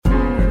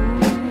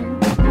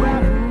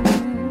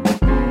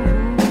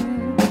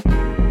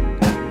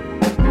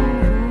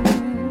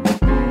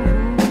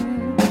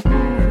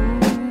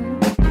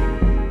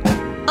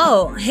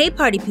Oh, hey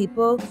party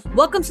people.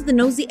 Welcome to the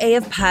Nosy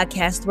AF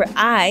podcast where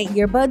I,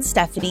 your bud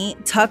Stephanie,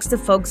 talks to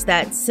folks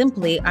that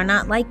simply are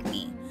not like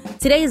me.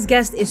 Today's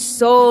guest is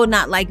so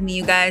not like me,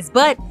 you guys,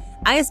 but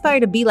I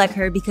aspire to be like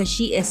her because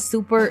she is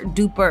super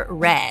duper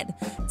rad.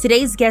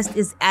 Today's guest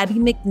is Abby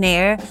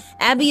McNair.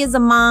 Abby is a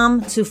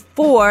mom to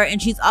 4 and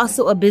she's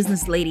also a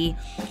business lady.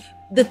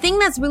 The thing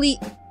that's really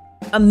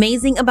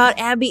amazing about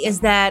Abby is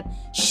that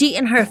she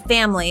and her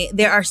family,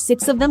 there are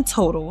 6 of them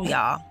total,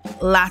 y'all.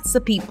 Lots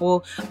of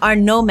people are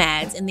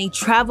nomads and they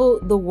travel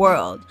the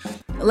world.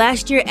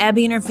 Last year,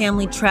 Abby and her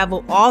family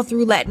traveled all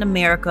through Latin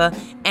America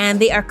and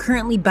they are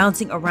currently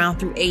bouncing around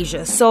through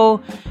Asia.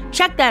 So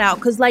check that out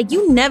because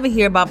you never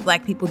hear about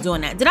black people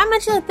doing that. Did I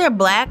mention that they're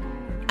black?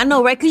 I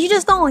know, right? Because you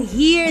just don't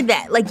hear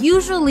that.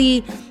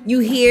 Usually you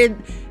hear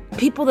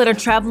people that are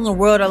traveling the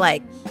world are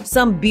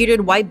some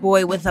bearded white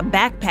boy with a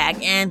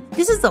backpack. And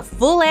this is a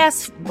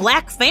full-ass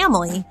black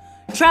family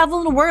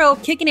traveling the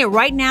world, kicking it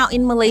right now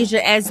in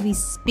Malaysia as we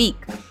speak.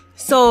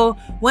 So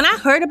when I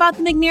heard about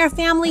the McNair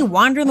family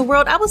wandering the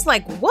world, I was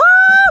like, what?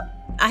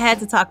 I had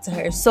to talk to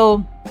her.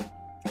 So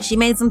she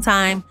made some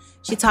time.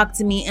 She talked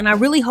to me. And I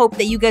really hope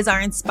that you guys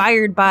are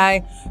inspired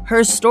by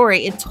her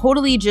story. It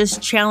totally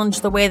just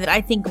challenged the way that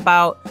I think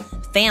about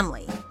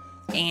family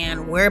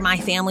and where my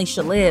family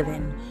should live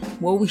and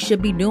what we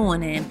should be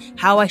doing and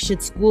how I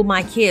should school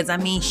my kids. I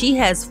mean, she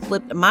has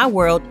flipped my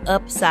world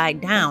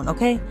upside down,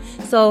 okay?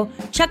 So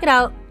check it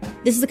out.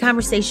 This is a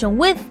conversation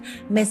with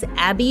Miss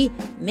Abby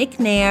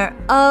McNair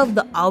of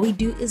the All We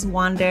Do Is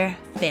Wander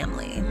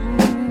family.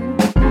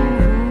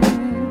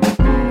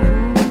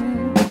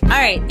 All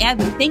right,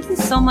 Abby, thank you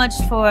so much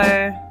for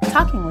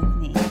talking with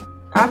me.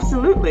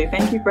 Absolutely.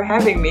 Thank you for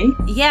having me.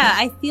 Yeah,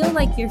 I feel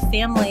like your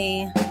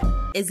family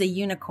is a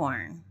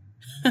unicorn.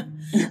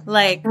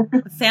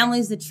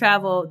 Families that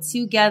travel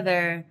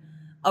together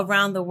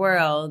around the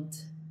world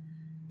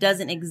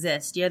doesn't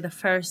exist. You're the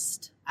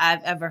first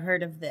I've ever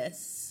heard of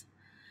this.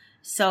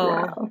 So,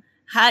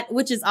 wow.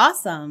 Which is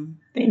awesome.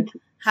 Thank you.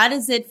 How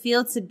does it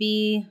feel to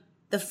be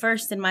the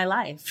first in my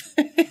life?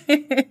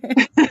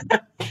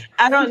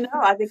 I don't know.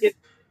 I think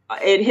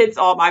it hits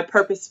all my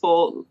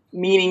purposeful,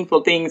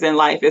 meaningful things in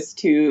life is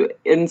to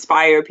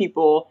inspire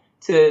people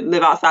to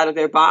live outside of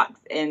their box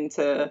and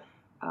to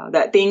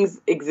that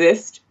things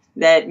exist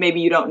that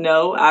maybe you don't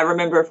know. I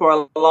remember for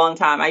a long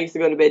time, I used to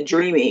go to bed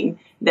dreaming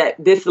that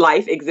this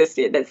life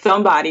existed, that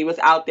somebody was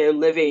out there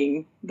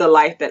living the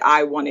life that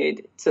I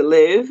wanted to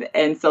live.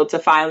 And so to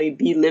finally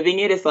be living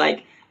it, it's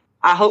like,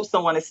 I hope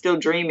someone is still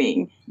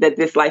dreaming that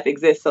this life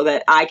exists so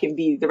that I can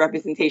be the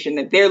representation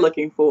that they're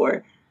looking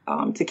for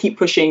to keep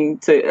pushing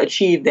to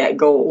achieve that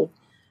goal.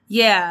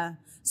 Yeah.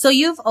 So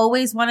you've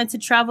always wanted to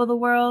travel the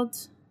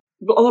world?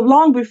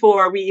 Long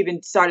before we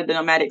even started the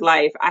nomadic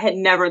life, I had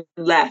never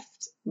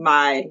left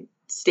my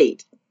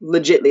state,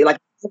 legitly. I've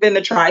been in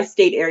the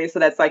tri-state area, so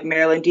that's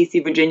Maryland,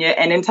 DC, Virginia.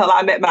 And until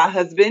I met my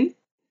husband,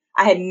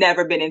 I had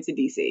never been into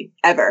DC,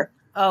 ever.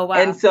 Oh, wow.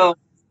 And so,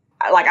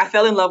 I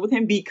fell in love with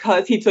him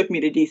because he took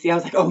me to DC. I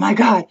was like, oh my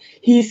God,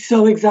 he's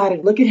so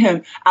exotic. Look at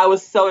him. I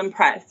was so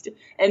impressed.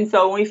 And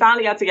so when we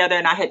finally got together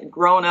and I had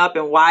grown up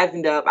and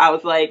wisened up, I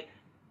was like,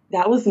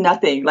 that was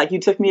nothing. You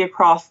took me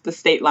across the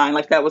state line.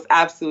 That was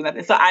absolutely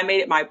nothing. So I made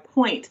it my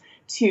point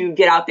to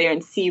get out there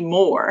and see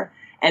more.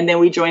 And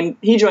then he joined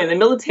the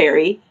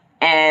military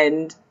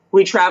and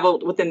we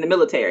traveled within the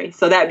military.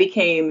 So that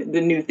became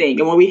the new thing.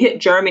 And when we hit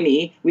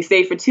Germany, we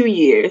stayed for 2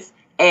 years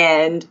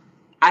and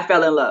I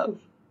fell in love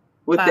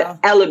with the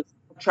element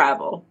of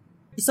travel.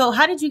 So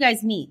how did you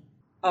guys meet?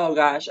 Oh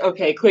gosh.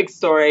 Okay. Quick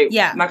story.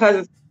 Yeah. My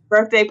cousin's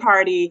birthday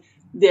party.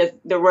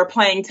 We're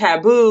playing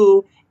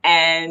Taboo.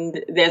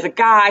 And there's a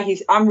guy,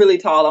 I'm really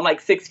tall. I'm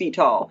 6 feet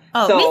tall.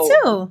 Oh, so, me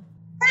too.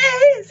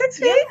 Hey, 6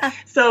 feet. Yeah.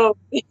 So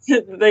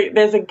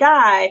there's a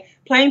guy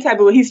playing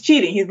Taboo. He's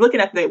cheating. He's looking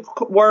at the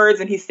words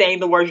and he's saying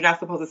the words you're not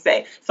supposed to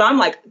say. So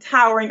I'm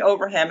towering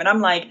over him and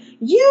I'm like,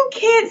 you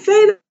can't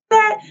say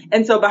that.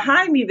 And so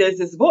behind me, there's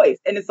this voice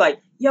and it's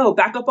yo,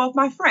 back up off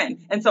my friend.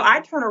 And so I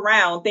turn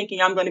around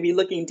thinking I'm going to be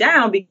looking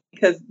down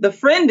because the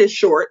friend is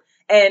short.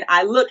 And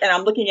I look and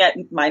I'm looking at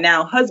my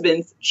now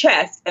husband's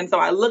chest. And so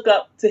I look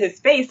up to his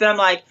face and I'm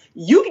like,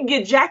 you can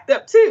get jacked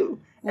up too.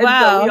 And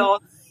wow. So we all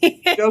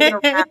joking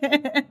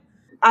around.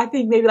 I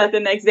think maybe the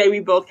next day we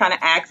both kind of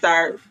asked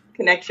our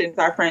connections,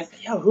 our friends,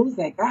 yo, who's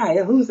that guy?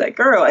 Yo, who's that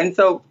girl? And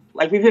so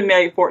we've been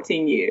married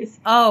 14 years.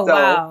 Oh, so,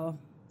 wow.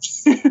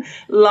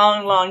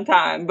 long, long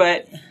time.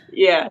 But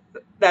yeah,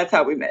 that's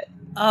how we met.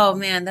 Oh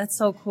man, that's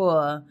so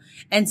cool.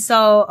 And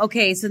so,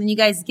 okay, so then you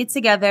guys get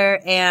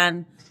together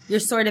and you're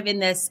sort of in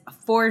this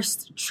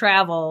forced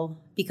travel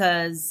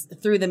because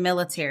through the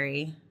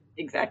military.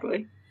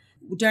 Exactly.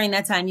 During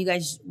that time, you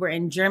guys were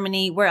in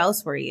Germany. Where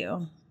else were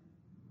you?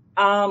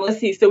 Let's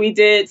see. So we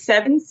did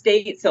 7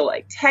 states. So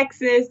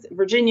Texas,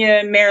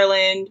 Virginia,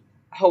 Maryland,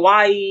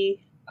 Hawaii.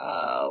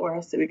 Where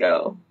else did we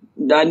go?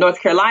 North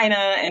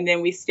Carolina. And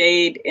then we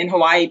stayed in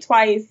Hawaii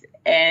twice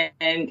and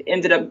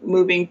ended up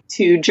moving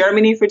to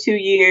Germany for 2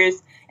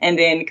 years and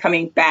then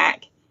coming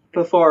back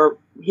before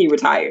he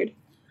retired.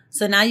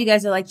 So now you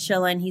guys are like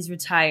chilling. He's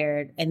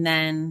retired. And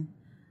then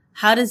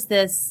how does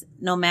this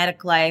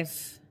nomadic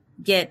life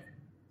get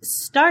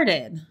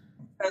started?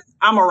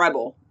 I'm a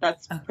rebel.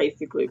 That's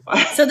basically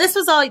why. So this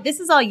is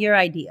all your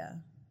idea.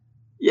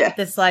 Yeah.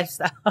 This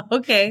lifestyle.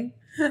 Okay.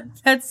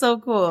 That's so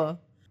cool.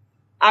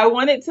 I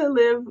wanted to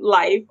live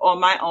life on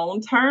my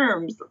own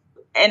terms.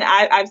 And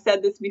I've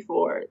said this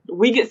before.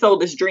 We get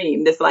sold this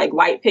dream, this like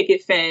white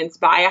picket fence,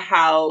 buy a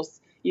house,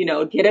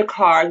 get a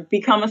car,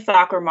 become a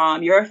soccer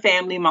mom. You're a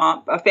family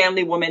mom, a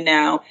family woman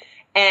now.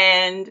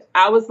 And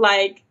I was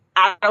like,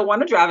 I don't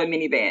want to drive a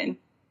minivan.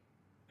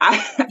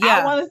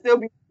 I want to still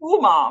be a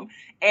cool mom.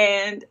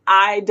 And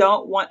I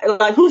don't want,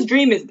 like, whose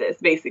dream is this,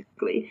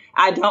 basically?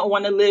 I don't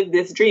want to live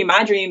this dream.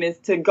 My dream is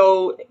to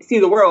go see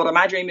the world, or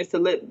my dream is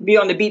to be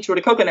on the beach with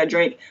a coconut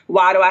drink.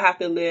 Why do I have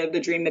to live the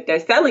dream that they're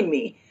selling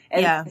me?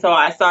 And so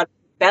I started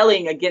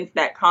rebelling against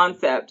that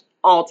concept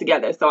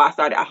altogether. So I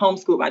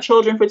homeschooled my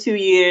children for 2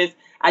 years.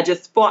 I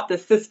just fought the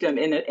system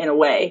in a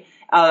way.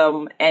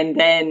 And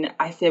then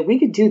I said, we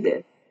could do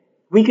this.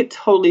 We could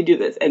totally do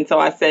this. And so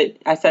I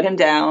sat him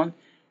down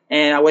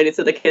and I waited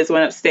till the kids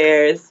went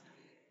upstairs.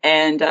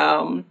 And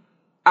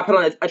I put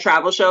on a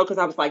travel show because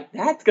I was like,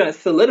 that's going to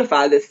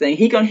solidify this thing.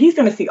 He's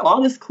going to see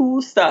all this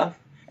cool stuff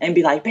and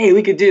be like, babe,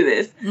 we could do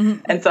this.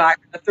 Mm-hmm. And so I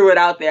threw it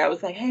out there. I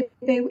was like, hey,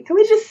 babe, can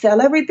we just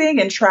sell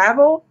everything and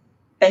travel?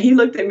 And he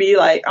looked at me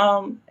like,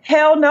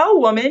 hell no,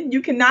 woman.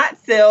 You cannot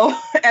sell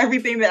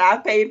everything that I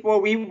paid for,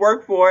 we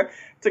worked for,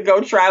 to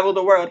go travel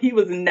the world. He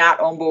was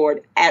not on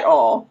board at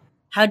all.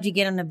 How'd you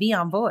get him to be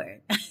on board?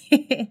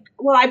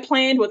 Well, I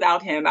planned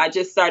without him. I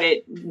just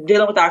started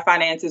dealing with our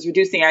finances,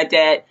 reducing our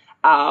debt.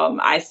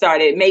 I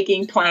started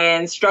making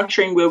plans,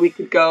 structuring where we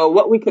could go,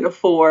 what we could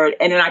afford.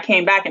 And then I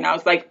came back and I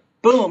was like,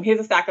 boom, here's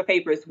a stack of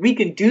papers. We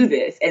can do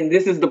this. And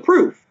this is the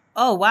proof.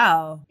 Oh,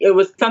 wow. It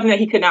was something that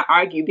he could not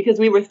argue because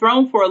we were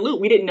thrown for a loop.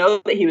 We didn't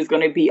know that he was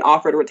going to be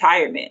offered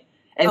retirement.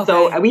 And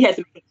so we had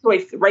to make a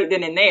choice right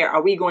then and there.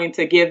 Are we going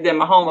to give them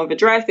a home of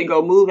address and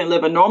go move and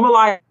live a normal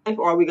life?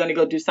 Or are we going to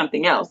go do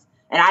something else?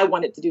 And I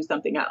wanted to do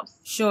something else.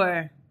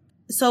 Sure.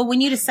 So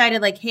when you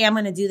decided like, hey, I'm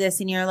going to do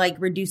this and you're like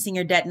reducing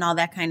your debt and all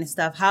that kind of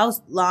stuff, how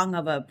long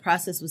of a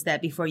process was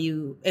that before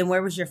and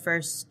where'd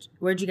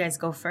you guys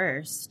go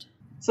first?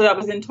 So that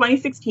was in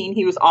 2016.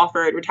 He was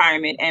offered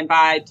retirement. And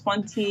by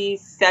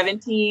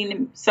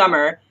 2017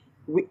 summer,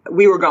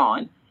 we were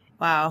gone.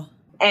 Wow.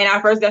 And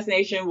our first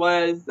destination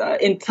was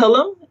in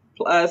Tulum.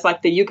 It's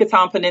like the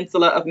Yucatan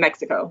Peninsula of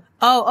Mexico.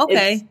 Oh,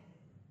 okay. It's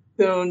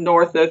soon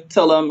north of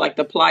Tulum, like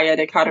the Playa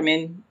de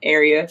Carmen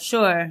area.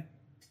 Sure.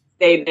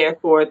 Stayed there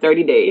for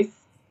 30 days.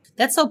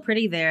 That's so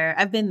pretty there.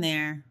 I've been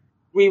there.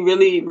 We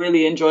really,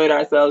 really enjoyed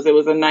ourselves. It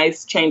was a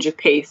nice change of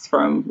pace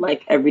from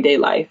like everyday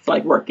life,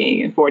 like working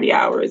in 40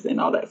 hours and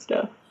all that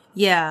stuff.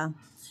 Yeah.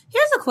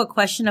 Here's a quick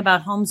question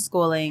about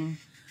homeschooling.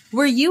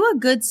 Were you a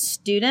good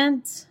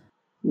student?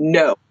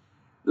 No.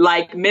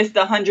 Like missed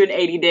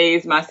 180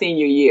 days my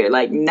senior year.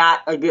 Like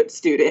not a good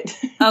student.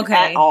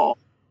 Okay. At all.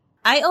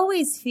 I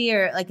always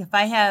fear, like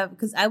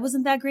because I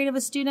wasn't that great of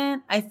a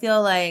student, I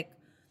feel like,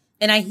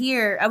 and I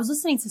was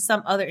listening to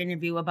some other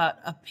interview about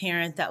a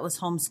parent that was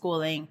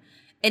homeschooling,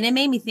 and it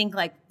made me think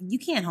like, you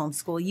can't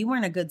homeschool. You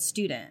weren't a good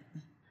student.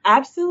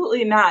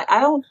 Absolutely not. I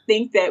don't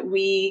think that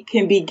we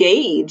can be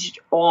gauged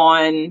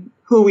on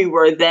who we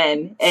were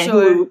then and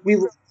who we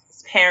were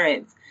as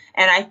parents.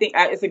 And I think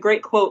it's a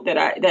great quote that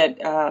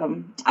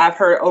I've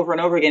heard over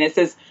and over again. It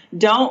says,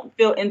 don't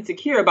feel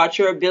insecure about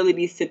your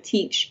abilities to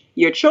teach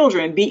your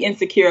children. Be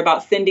insecure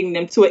about sending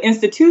them to an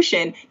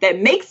institution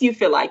that makes you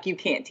feel like you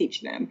can't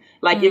teach them.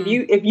 Like if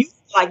you feel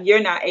like you're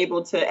not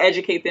able to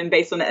educate them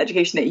based on the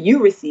education that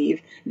you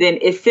receive, then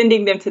it's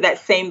sending them to that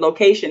same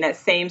location, that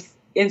same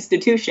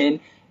institution,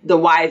 the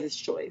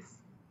wisest choice.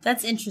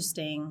 That's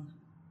interesting.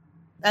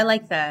 I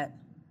like that.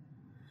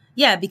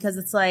 Yeah, because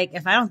it's like,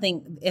 if I didn't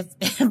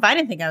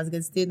think I was a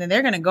good student, then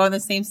they're going to go in the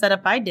same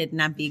setup I did and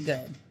not be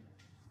good.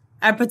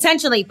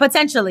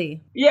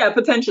 Potentially. Yeah,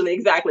 potentially.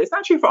 Exactly. It's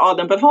not true for all of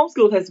them, but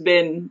homeschool has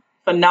been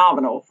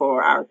phenomenal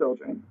for our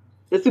children.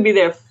 This would be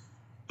their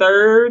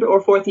third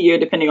or fourth year,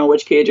 depending on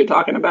which kid you're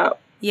talking about.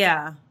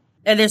 Yeah.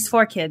 And there's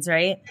 4 kids,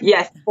 right?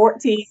 Yes.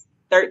 14,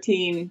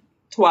 13,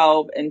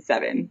 12, and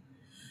 7.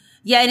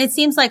 Yeah, and it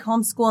seems like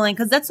homeschooling,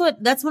 because that's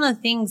one of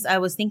the things I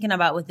was thinking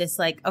about with this,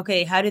 like,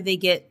 okay, how do they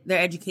get their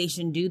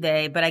education, do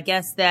they? But I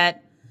guess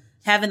that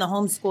having the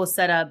homeschool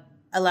set up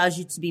allows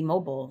you to be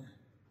mobile.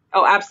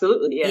 Oh,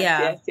 absolutely.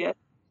 Yes.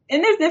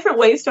 And there's different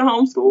ways to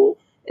homeschool.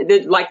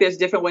 Like there's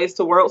different ways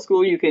to world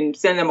school. You can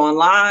send them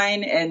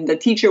online and the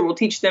teacher will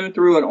teach them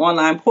through an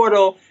online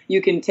portal.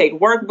 You can take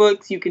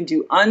workbooks. You can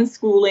do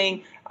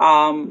unschooling.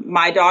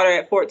 My daughter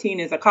at 14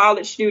 is a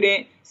college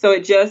student. So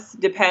it just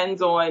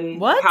depends on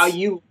how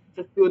you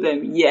do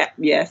them. Yeah.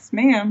 Yes,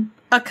 ma'am.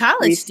 A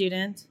college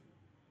student?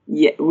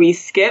 Yeah. We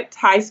skipped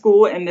high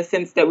school in the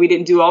sense that we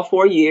didn't do all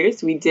 4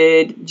 years. We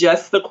did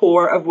just the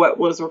core of what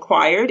was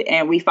required,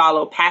 and we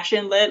follow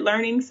passion-led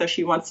learning. So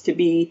she wants to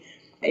be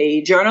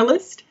a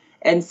journalist.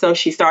 And so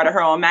she started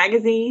her own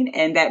magazine,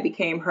 and that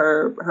became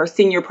her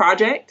senior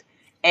project.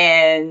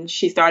 and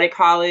she started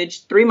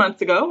college 3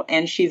 months ago,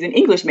 and she's an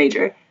English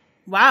major.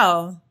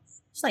 Wow.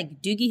 It's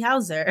like Doogie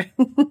Howser.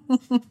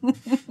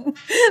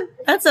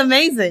 That's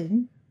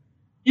amazing.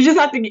 You just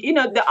have to,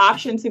 the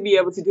option to be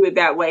able to do it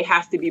that way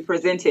has to be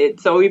presented.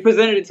 So we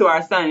presented it to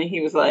our son, and he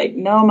was like,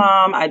 no,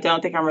 Mom, I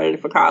don't think I'm ready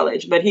for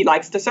college. But he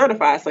likes to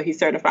certify. So he's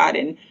certified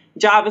in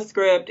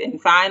JavaScript and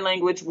Sign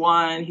Language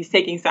 1. He's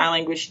taking Sign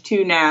Language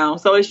 2 now.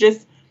 So it's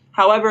just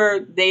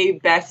however they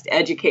best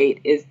educate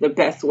is the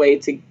best way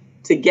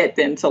to get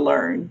them to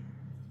learn.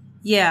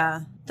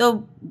 Yeah.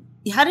 So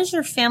how does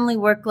your family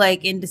work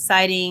like in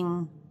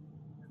deciding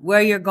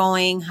where you're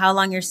going, how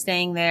long you're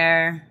staying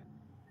there?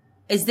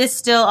 Is this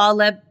still all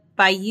led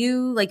by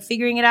you, like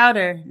figuring it out,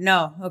 or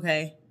no?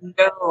 Okay.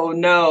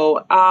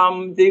 No.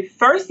 The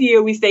first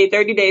year we stayed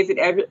 30 days at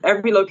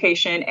every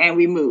location, and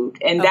we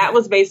moved. And that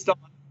was based on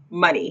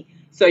money.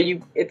 So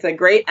it's a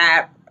great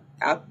app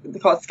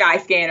called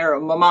Skyscanner, or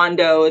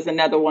Momondo is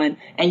another one.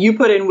 And you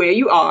put in where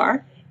you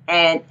are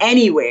and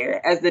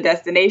anywhere as the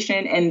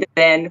destination. And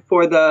then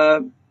for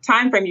the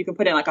time frame, you can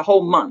put in like a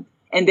whole month.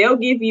 And they'll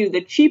give you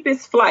the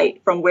cheapest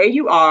flight from where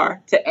you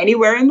are to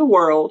anywhere in the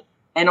world,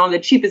 and on the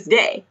cheapest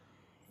day.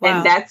 Wow.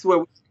 And that's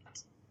where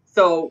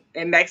so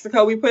in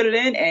Mexico, we put it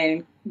in,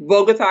 and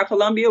Bogota,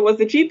 Colombia was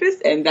the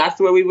cheapest. And that's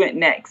where we went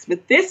next.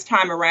 But this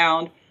time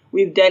around,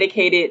 we've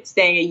dedicated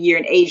staying a year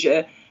in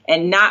Asia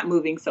and not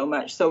moving so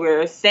much. So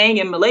we're staying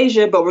in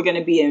Malaysia, but we're going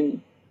to be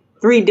in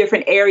 3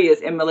 different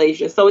areas in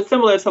Malaysia. So it's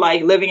similar to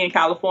like living in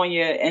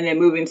California and then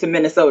moving to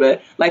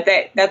Minnesota. Like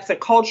that's a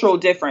cultural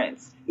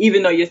difference,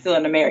 even though you're still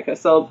in America.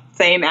 So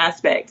same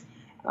aspect.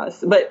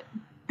 But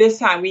this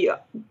time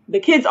the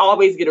kids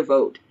always get a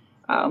vote.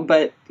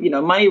 But,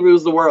 money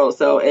rules the world.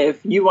 So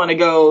if you want to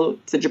go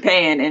to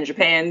Japan and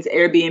Japan's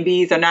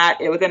Airbnbs are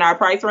not within our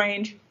price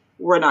range,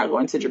 we're not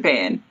going to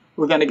Japan.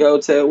 We're going to go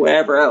to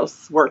wherever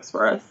else works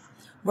for us.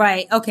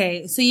 Right.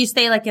 Okay. So you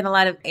stay like in a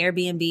lot of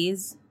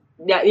Airbnbs?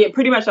 Yeah,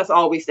 pretty much that's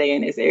all we stay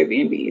in is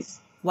Airbnbs.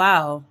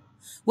 Wow.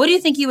 What do you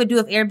think you would do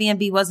if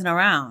Airbnb wasn't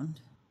around?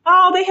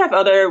 Oh, they have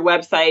other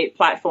website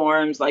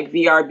platforms like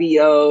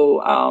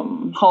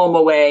VRBO,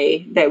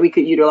 HomeAway that we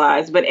could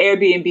utilize. But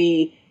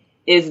Airbnb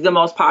is the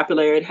most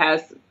popular. It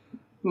has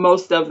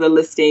most of the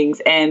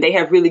listings, and they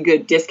have really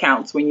good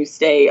discounts when you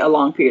stay a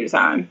long period of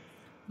time.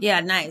 Yeah,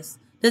 nice.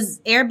 Does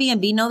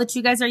Airbnb know that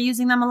you guys are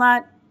using them a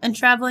lot and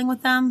traveling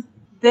with them?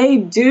 They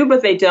do,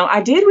 but they don't.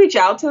 I did reach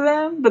out to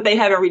them, but they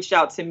haven't reached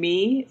out to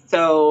me.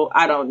 So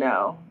I don't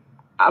know.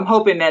 I'm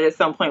hoping that at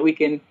some point we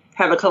can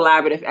have a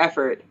collaborative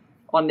effort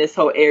on this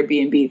whole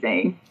Airbnb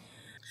thing.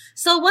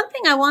 So one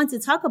thing I wanted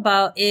to talk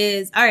about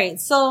is, all right,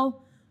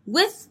 so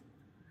with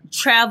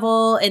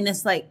travel and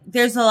this, like,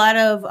 there's a lot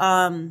of,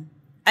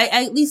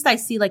 at least I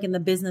see like in the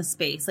business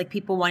space, like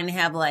people wanting to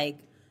have like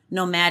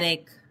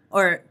nomadic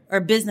or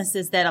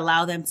businesses that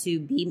allow them to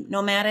be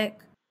nomadic.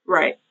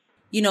 Right.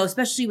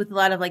 Especially with a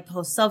lot of like the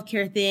whole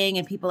self-care thing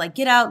and people like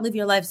get out, live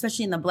your life,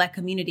 especially in the Black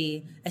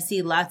community. I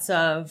see lots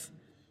of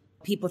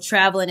people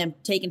traveling and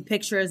taking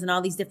pictures, and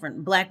all these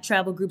different Black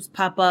travel groups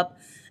pop up.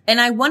 And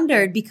I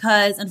wondered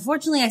because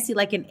unfortunately I see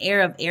like an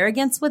air of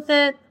arrogance with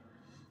it.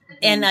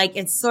 And like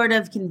it sort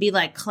of can be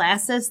like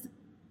classist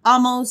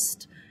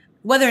almost,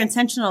 whether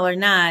intentional or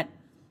not.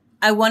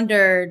 I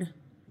wondered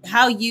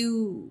how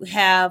you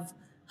have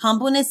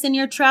humbleness in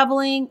your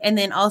traveling, and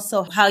then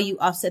also how you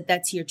offset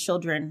that to your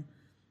children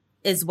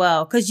as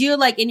well. Because you're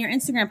like in your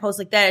Instagram posts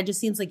like that, it just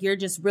seems like you're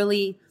just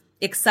really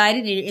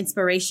excited and you're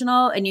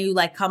inspirational, and you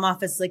like come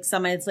off as like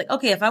someone that's like,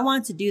 okay, if I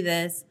wanted to do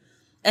this,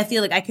 I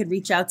feel like I could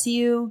reach out to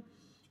you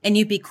and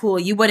you'd be cool.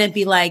 You wouldn't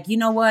be like, you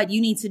know what,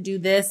 you need to do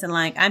this, and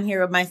like I'm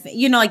here with my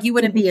like you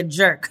wouldn't be a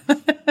jerk.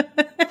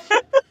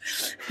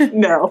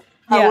 No,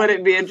 yeah. I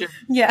wouldn't be a jerk.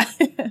 Yeah.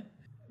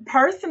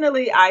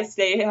 Personally, I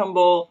stay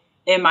humble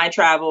in my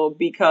travel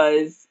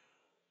because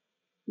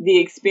the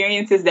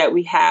experiences that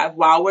we have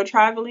while we're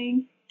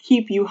traveling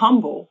keep you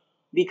humble,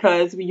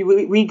 because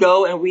we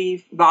go and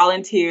we've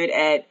volunteered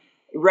at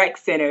rec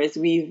centers.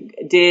 We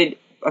did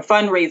a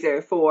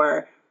fundraiser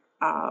for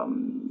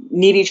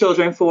needy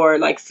children for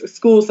like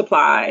school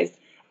supplies.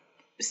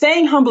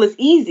 Staying humble is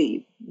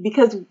easy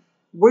because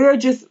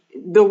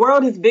the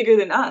world is bigger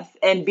than us,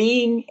 and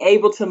being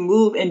able to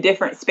move in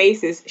different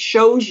spaces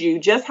shows you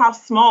just how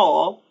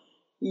small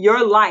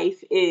your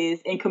life is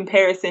in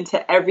comparison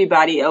to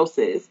everybody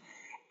else's.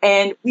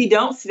 And we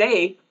don't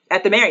stay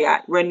at the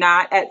Marriott. We're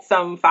not at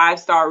some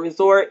 5-star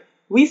resort.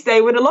 We stay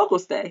where the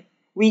locals stay.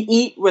 We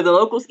eat where the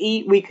locals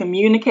eat. We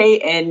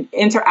communicate and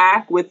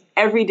interact with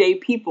everyday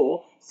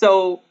people.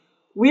 So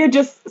we're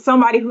just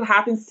somebody who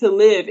happens to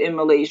live in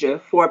Malaysia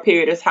for a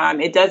period of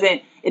time. It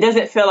doesn't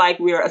feel like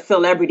we're a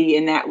celebrity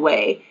in that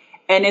way.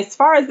 And as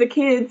far as the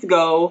kids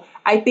go,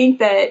 I think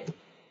that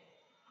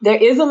there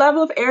is a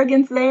level of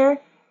arrogance there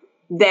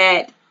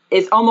that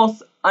is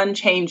almost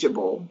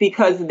unchangeable,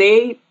 because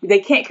they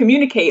can't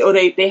communicate, or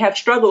they have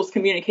struggles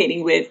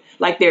communicating with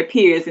like their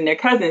peers and their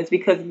cousins,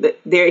 because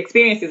their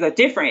experiences are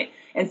different.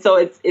 And so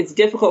it's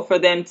difficult for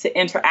them to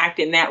interact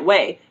in that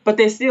way, but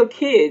they're still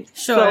kids.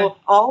 Sure. So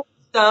all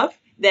stuff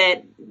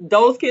that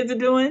those kids are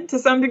doing to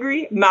some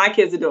degree, my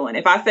kids are doing.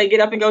 If I say get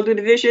up and go do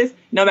the dishes,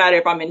 no matter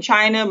if I'm in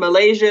China,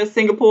 Malaysia,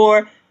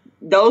 Singapore,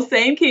 those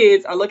same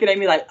kids are looking at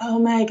me like, oh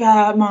my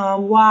God,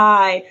 Mom,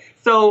 why?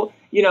 So,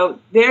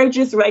 they're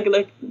just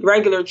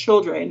regular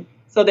children.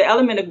 So the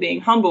element of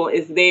being humble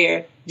is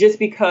there just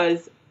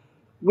because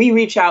we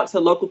reach out to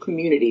local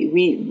community.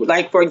 We,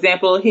 like, for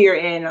example, here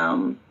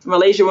in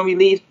Malaysia, when we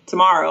leave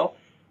tomorrow,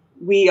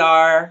 we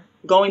are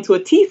going to a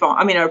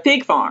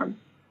pig farm.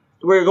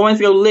 We're going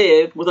to go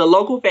live with a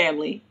local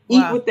family,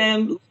 eat with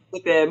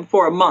them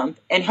for a month,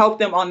 and help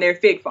them on their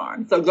fig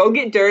farm. So go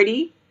get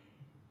dirty,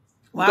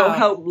 go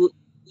help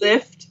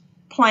lift,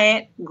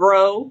 plant,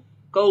 grow,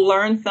 go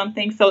learn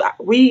something. So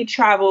we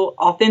travel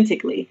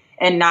authentically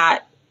and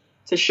not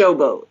to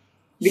showboat,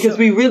 because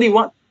we really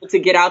want people to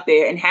get out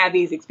there and have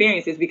these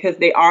experiences because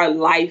they are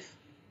life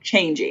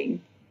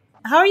changing.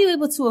 How are you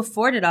able to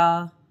afford it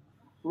all?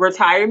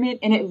 Retirement,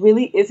 and it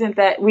really isn't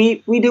that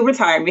we do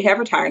retirement. We have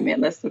retirement.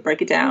 Let's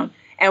break it down.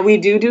 And we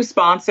do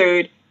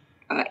sponsored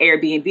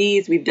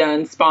Airbnbs. We've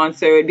done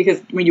sponsored, because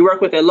when you work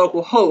with a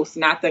local host,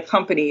 not the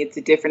company, it's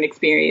a different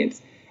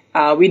experience.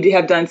 We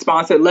have done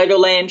sponsored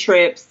Legoland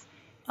trips.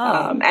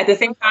 At the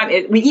same time,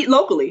 we eat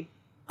locally.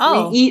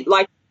 We eat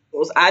like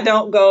locals. I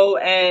don't go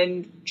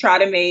and try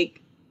to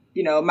make,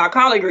 my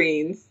collard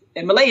greens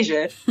in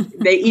Malaysia.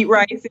 They eat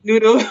rice and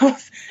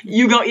noodles.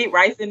 You gonna eat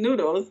rice and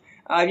noodles.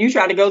 You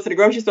try to go to the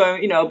grocery store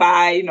and,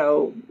 buy,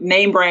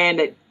 name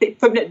brands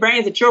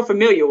that you're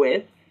familiar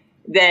with,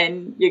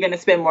 then you're going to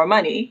spend more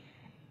money.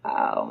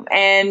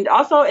 And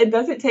also, it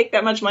doesn't take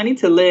that much money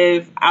to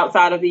live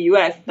outside of the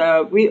U.S.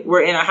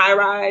 We're in a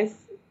high-rise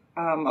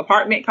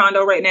apartment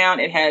condo right now.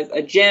 And it has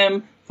a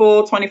gym,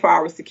 full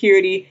 24-hour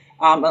security,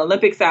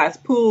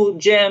 Olympic-sized pool,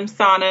 gym,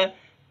 sauna,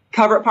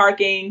 covered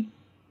parking.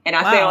 And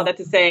I say all that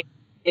to say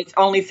it's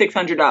only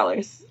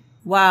 $600.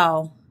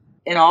 Wow.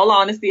 In all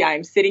honesty, I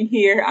am sitting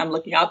here, I'm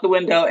looking out the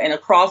window, and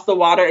across the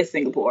water is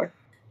Singapore.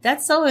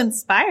 That's so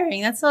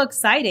inspiring. That's so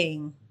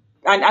exciting.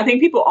 I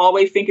think people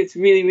always think it's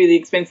really, really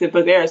expensive,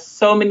 but there are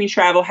so many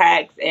travel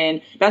hacks.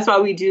 And that's why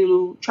we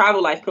do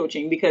travel life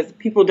coaching, because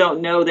people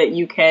don't know that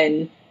you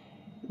can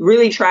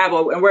really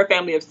travel. And we're a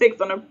family of 6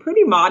 on a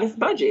pretty modest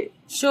budget.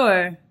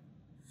 Sure.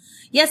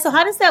 Yeah. So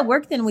how does that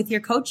work then with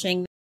your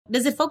coaching?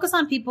 Does it focus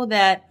on people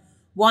that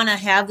want to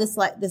have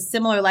this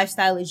similar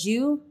lifestyle as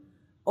you?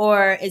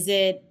 Or is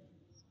it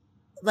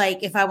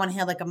like if I want to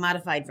have like a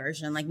modified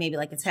version, like maybe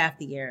like it's half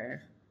the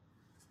year?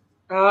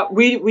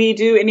 We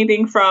do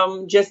anything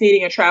from just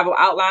needing a travel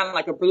outline,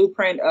 like a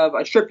blueprint of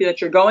a trip that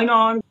you're going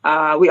on.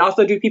 We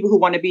also do people who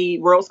want to be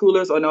world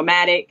schoolers or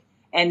nomadic.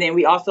 And then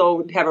we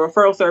also have a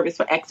referral service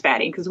for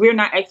expating, because we're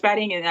not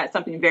expating, and that's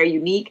something very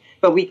unique,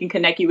 but we can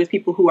connect you with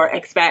people who are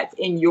expats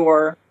in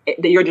your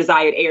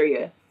desired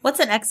area. What's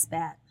an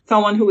expat?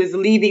 Someone who is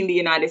leaving the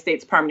United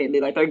States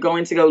permanently, like they're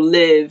going to go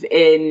live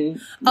in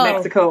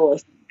Mexico or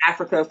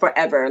Africa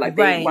forever. Like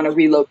they want to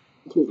relocate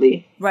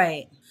completely.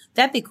 Right.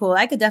 That'd be cool.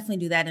 I could definitely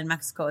do that in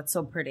Mexico. It's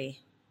so pretty.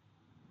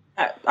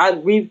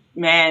 We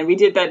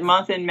did that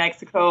month in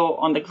Mexico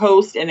on the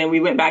coast, and then we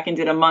went back and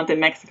did a month in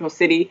Mexico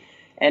City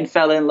and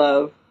fell in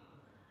love.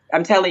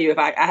 I'm telling you,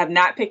 I have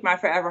not picked my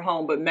forever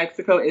home, but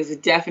Mexico is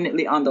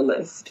definitely on the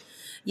list.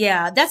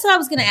 Yeah, that's what I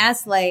was going to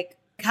ask. Like,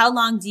 how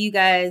long do you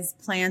guys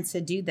plan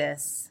to do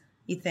this,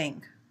 you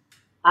think?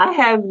 I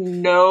have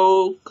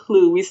no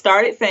clue. We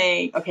started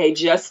saying, okay,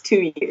 just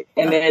 2 years.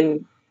 And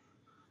then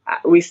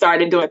we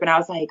started doing it. And I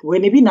was like,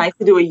 wouldn't it be nice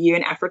to do a year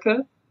in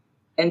Africa?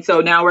 And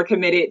so now we're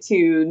committed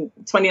to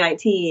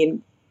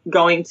 2019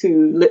 going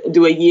to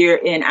do a year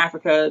in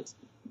Africa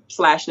 /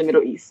 the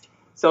Middle East.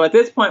 So at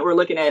this point, we're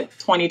looking at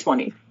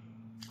 2020.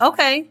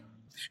 Okay.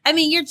 I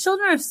mean, your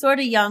children are sort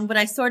of young, but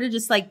I sort of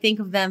just like think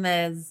of them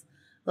as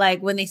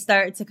like when they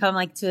start to come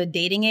like to a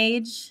dating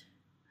age.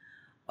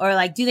 Or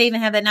like, do they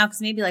even have that now?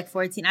 Because maybe like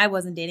 14. I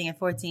wasn't dating at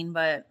 14,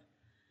 but,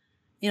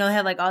 they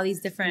have like all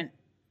these different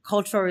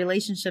cultural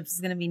relationships.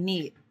 Is going to be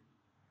neat.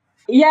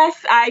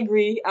 Yes, I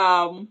agree.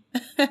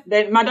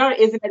 That my daughter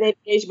isn't at that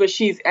age, but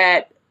she's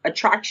at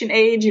attraction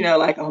age,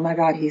 like, oh my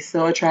God, he's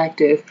so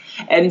attractive.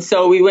 And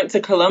so we went to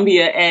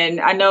Colombia,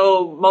 and I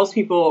know most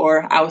people,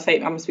 or I would say,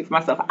 I'm going to speak for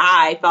myself,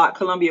 I thought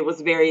Colombia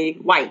was very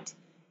white.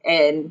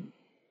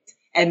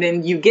 And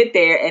then you get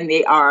there and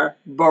they are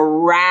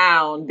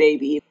brown,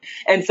 baby.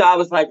 And so I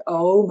was like,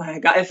 oh my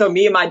God. And so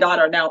me and my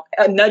daughter are now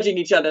nudging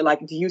each other.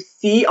 Like, do you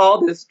see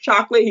all this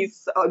chocolate?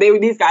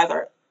 These guys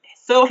are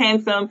so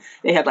handsome.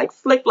 They have like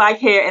slick black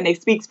hair and they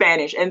speak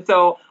Spanish. And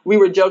so we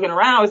were joking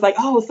around. I was like,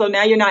 oh, so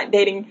now you're not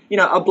dating,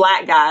 a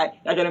black guy,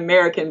 like an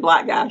American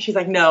black guy. She's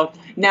like, no,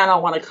 now I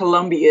want a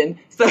Colombian.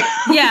 So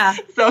yeah.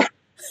 So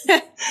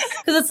because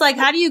it's like,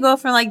 how do you go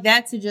from like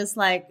that to just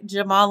like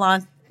Jamal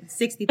on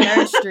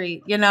 63rd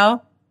Street, I mean,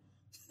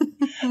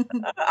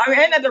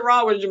 ain't nothing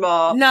wrong with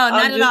Jamal. No,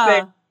 not at all.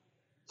 Saying,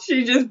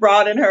 she just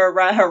broadened her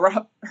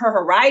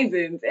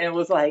horizons and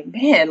was like,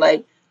 man,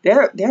 like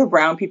there are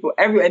brown people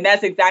everywhere. And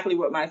that's exactly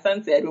what my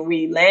son said. When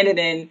we landed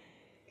in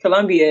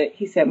Colombia,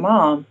 he said,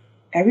 Mom,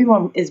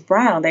 everyone is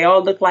brown. They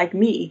all look like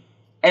me.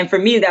 And for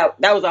me, that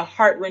was a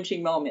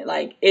heart-wrenching moment.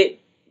 Like it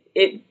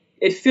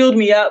filled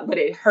me up, but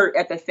it hurt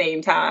at the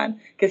same time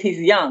because he's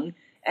young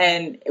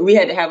and we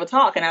had to have a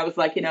talk. And I was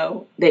like,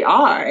 they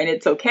are, and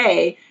it's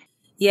okay.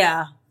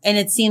 Yeah. And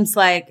it seems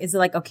like, is it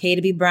like okay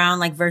to be brown?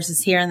 Like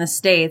versus here in the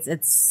States,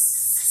 it's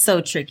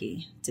so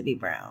tricky to be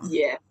brown.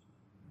 Yeah.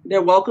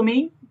 They're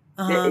welcoming.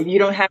 You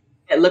don't have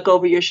that look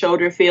over your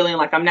shoulder feeling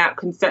like I'm not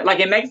concerned. Like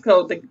in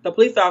Mexico, the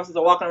police officers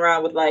are walking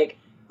around with like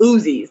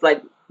Uzis,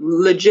 like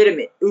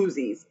legitimate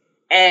Uzis.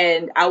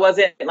 And I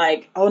wasn't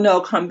like, oh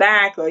no, come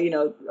back, or,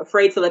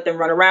 afraid to let them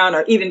run around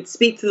or even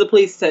speak to the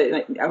police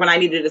when I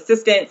needed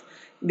assistance,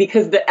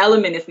 because the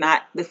element is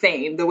not the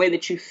same. The way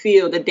that you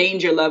feel, the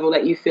danger level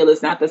that you feel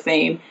is not the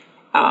same.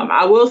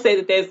 I will say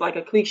that there's like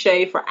a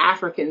cliche for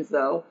Africans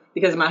though,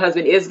 because my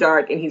husband is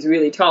dark and he's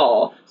really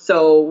tall.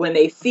 So when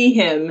they see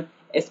him,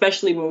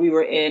 especially when we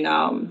were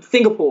in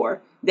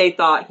Singapore, they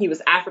thought he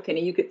was African,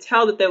 and you could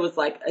tell that there was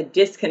like a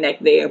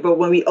disconnect there. But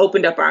when we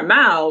opened up our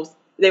mouths,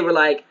 they were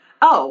like,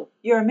 oh,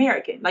 you're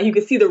American. Like you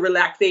could see the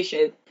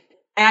relaxation.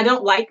 And I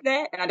don't like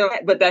that.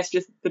 But that's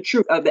just the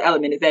truth of the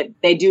element, is that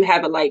they do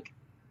have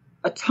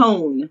a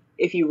tone,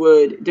 if you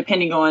would,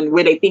 depending on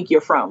where they think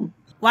you're from.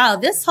 Wow.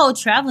 This whole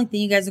traveling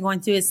thing you guys are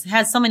going through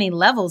has so many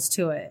levels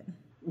to it.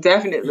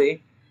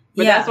 Definitely.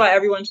 But that's why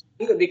everyone should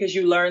do it, because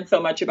you learn so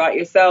much about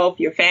yourself,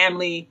 your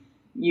family.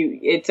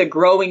 It's a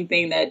growing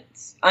thing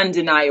that's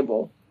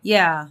undeniable.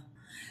 Yeah.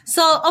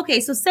 So, okay.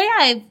 So say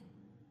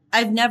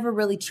I've never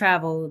really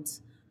traveled,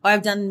 or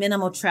I've done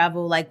minimal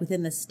travel, like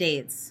within the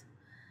States.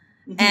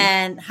 Mm-hmm.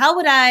 And how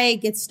would I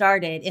get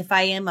started if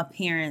I am a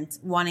parent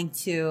wanting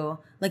to,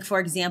 like, for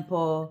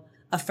example,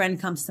 a friend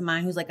comes to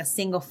mind who's like a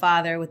single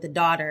father with a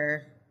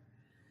daughter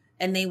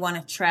and they want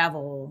to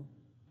travel?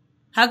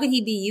 How could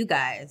he be you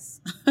guys?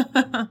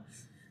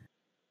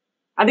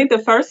 I think the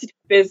first step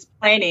is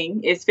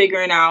planning, is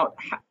figuring out,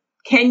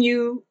 can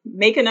you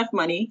make enough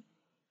money?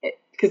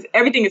 Because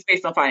everything is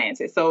based on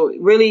finances. So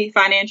really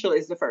financial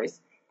is the first.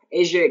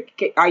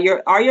 Are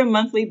your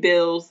monthly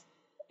bills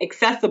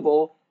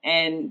accessible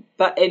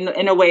but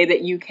in a way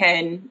that you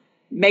can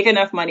make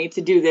enough money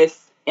to do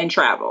this and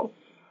travel?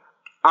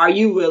 Are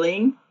you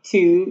willing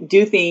to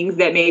do things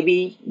that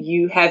maybe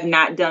you have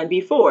not done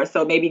before?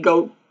 So maybe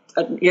go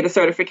get a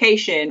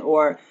certification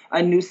or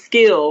a new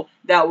skill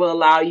that will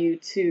allow you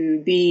to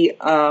be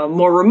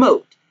more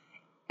remote.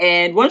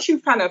 And once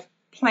you've kind of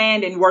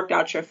planned and worked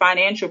out your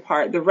financial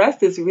part, the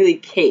rest is really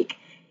cake.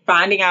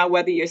 Finding out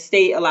whether your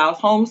state allows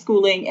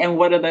homeschooling and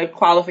what are the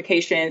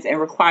qualifications and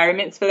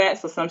requirements for that.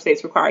 So some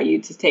states require you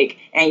to take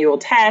annual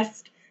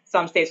tests.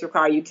 Some states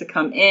require you to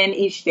come in.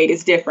 Each state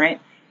is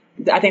different.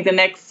 I think the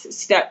next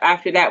step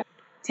after that,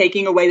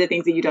 taking away the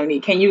things that you don't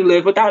need. Can you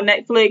live without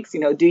Netflix?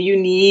 Do you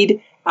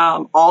need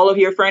all of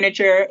your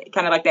furniture?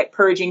 Kind of like that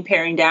purging,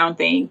 paring down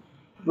thing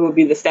will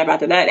be the step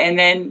after that. And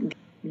then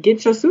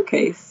get your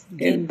suitcase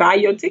and buy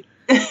your ticket.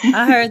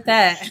 I heard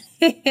that.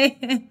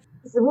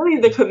 It's really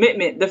the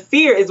commitment. The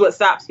fear is what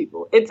stops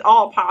people. It's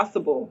all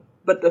possible,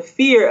 but the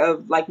fear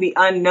of like the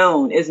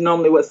unknown is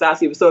normally what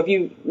stops people. So if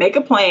you make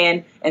a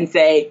plan and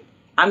say,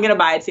 I'm going to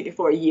buy a ticket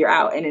for a year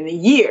out, and in a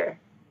year,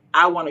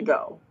 I want to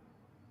go.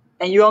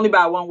 And you only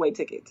buy a one-way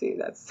ticket too.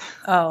 That's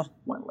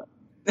one way.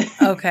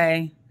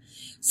 Okay.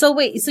 So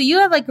wait, so you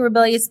have like a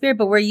rebellious spirit,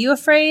 but were you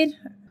afraid?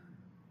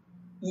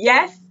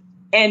 Yes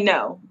and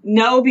no.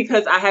 No,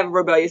 because I have a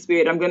rebellious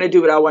spirit. I'm going to do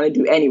what I want to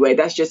do anyway.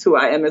 That's just who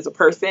I am as a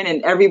person.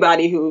 And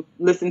everybody who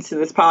listens to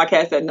this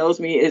podcast that knows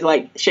me is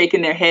like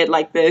shaking their head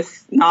like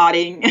this,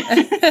 nodding.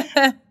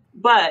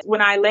 But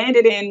when I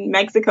landed in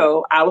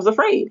Mexico, I was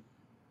afraid.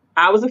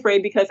 I was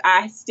afraid because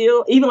I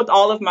still, even with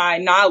all of my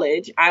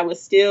knowledge, I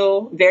was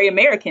still very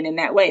American in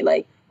that way.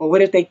 Like, well,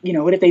 what if they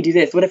do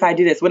this? What if I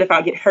do this? What if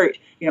I get hurt?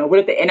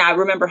 And I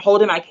remember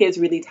holding my kids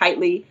really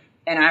tightly.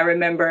 And I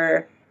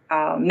remember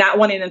not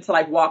wanting them to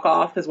like walk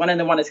off, because one of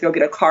them wanted to go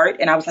get a cart.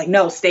 And I was like,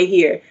 no, stay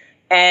here.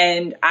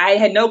 And I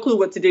had no clue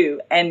what to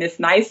do. And this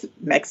nice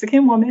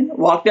Mexican woman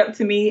walked up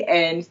to me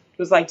and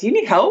was like, do you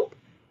need help?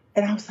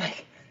 And I was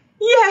like,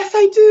 yes,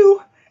 I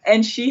do.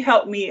 And she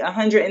helped me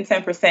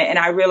 110%. And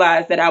I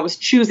realized that I was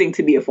choosing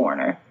to be a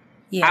foreigner.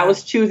 Yeah. I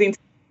was choosing to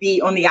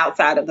be on the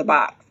outside of the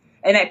box.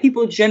 And that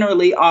people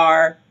generally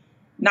are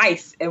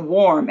nice and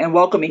warm and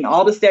welcoming.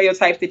 All the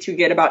stereotypes that you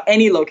get about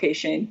any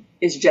location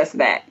is just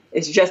that.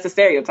 It's just a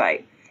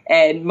stereotype.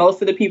 And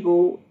most of the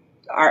people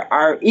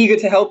are eager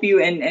to help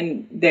you,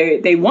 and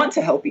they want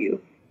to help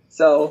you.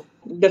 So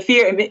the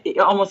fear, it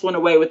almost went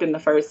away within the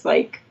first,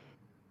 I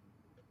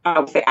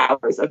would say,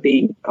 hours of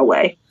being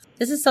away.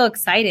 This is so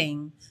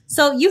exciting.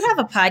 So you have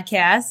a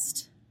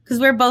podcast, because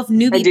we're both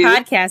newbie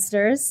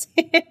podcasters.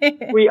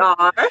 We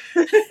are.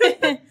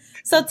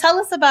 So tell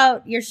us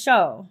about your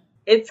show.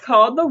 It's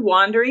called The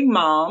Wandering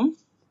Mom.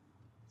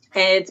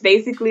 And it's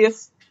basically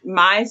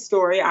my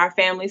story, our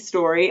family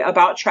story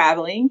about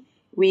traveling.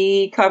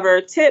 We cover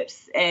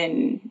tips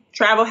and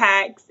travel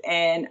hacks,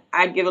 and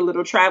I give a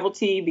little travel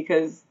tea,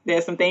 because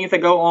there's some things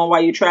that go on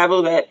while you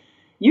travel that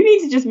you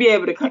need to just be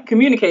able to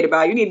communicate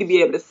about. You need to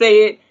be able to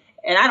say it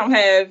And I don't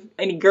have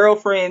any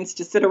girlfriends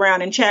to sit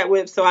around and chat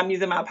with, so I'm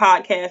using my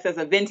podcast as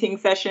a venting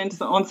session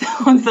on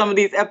some of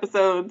these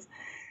episodes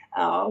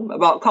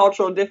about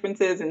cultural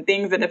differences and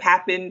things that have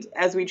happened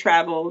as we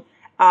travel.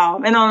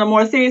 And on a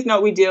more serious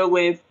note, we deal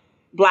with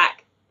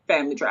Black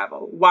family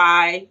travel.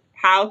 Why?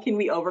 How can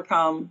we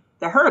overcome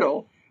the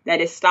hurdle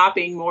that is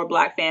stopping more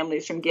Black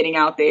families from getting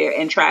out there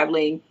and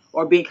traveling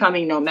or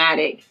becoming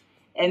nomadic?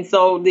 And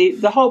so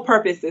the whole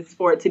purpose is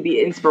for it to be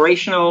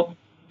inspirational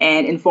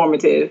and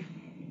informative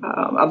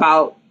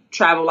about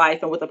travel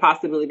life and what the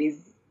possibilities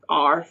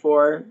are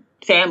for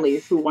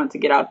families who want to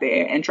get out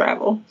there and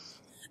travel.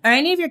 Are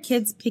any of your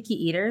kids picky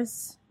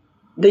eaters?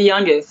 The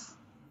youngest.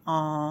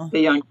 Aww. The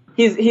young.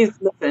 He's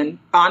listen,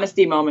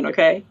 honesty moment,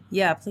 okay?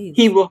 Yeah, please.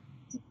 He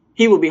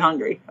will be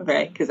hungry,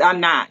 okay? Because I'm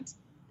not.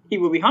 He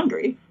will be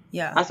hungry.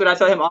 Yeah. That's what I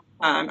tell him all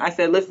the time. I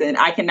said, listen,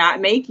 I cannot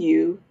make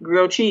you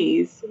grilled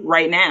cheese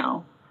right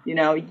now. You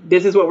know,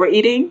 this is what we're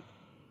eating.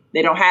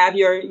 They don't have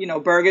your,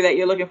 burger that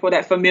you're looking for,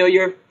 that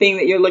familiar thing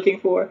that you're looking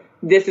for.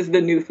 This is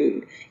the new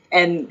food.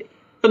 And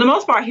for the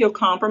most part, he'll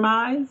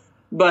compromise.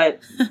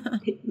 But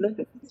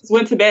listen, he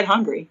went to bed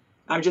hungry.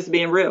 I'm just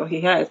being real.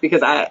 He has,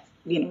 because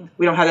we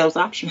don't have those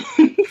options.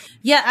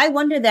 Yeah, I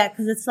wonder that,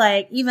 because it's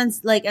like, even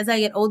like as I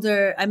get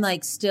older, I'm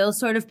like still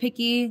sort of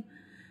picky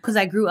because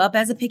I grew up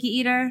as a picky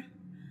eater.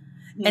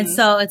 Mm-hmm. And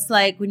so it's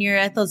like when you're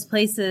at those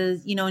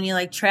places, when you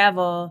like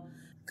travel,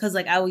 because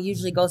like I will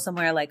usually go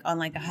somewhere like on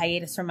like a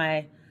hiatus from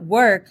my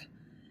work,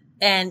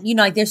 and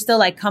like there's still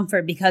like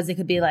comfort because it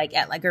could be like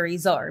at like a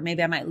resort.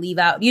 Maybe I might leave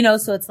out,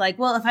 so it's like,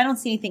 well, if I don't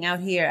see anything out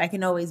here, I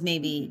can always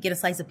maybe get a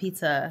slice of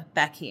pizza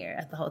back here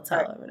at the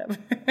hotel or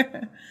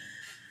whatever.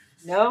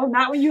 No,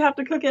 not when you have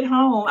to cook at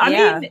home.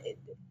 I mean,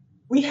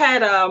 we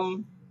had I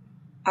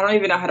don't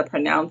even know how to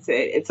pronounce it.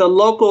 It's a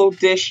local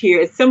dish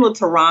here. It's similar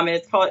to ramen.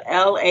 It's called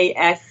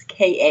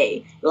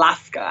Laska.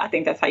 Laska, I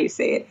think that's how you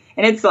say it.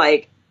 And it's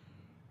like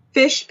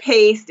fish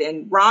paste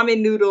and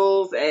ramen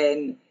noodles,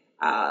 and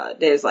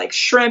there's like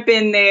shrimp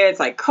in there. It's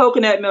like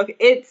coconut milk.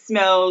 It's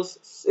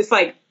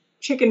like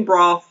chicken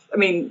broth. I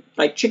mean,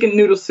 like chicken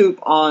noodle soup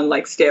on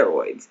like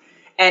steroids.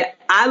 And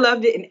I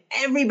loved it, and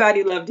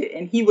everybody loved it,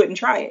 and he wouldn't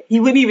try it. He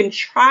wouldn't even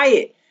try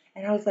it.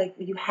 And I was like,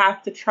 you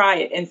have to try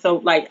it. And so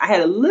like I had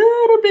a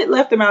little bit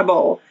left in my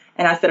bowl,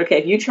 and I said, okay,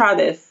 if you try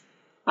this,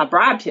 I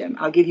bribed him.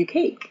 I'll give you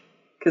cake,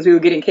 because we were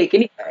getting cake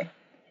anyway.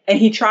 And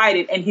he tried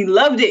it, and he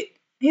loved it.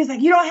 He's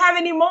like, you don't have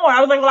any more.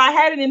 I was like, well, I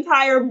had an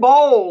entire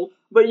bowl,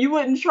 but you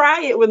wouldn't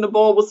try it when the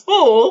bowl was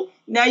full.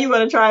 Now you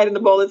want to try it and the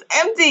bowl is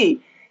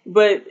empty.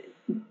 But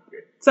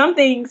some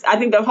things, I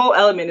think the whole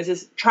element is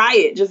just try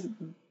it. Just,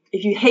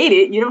 if you hate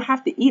it, you don't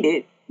have to eat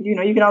it. You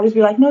can always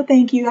be like, no,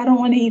 thank you. I don't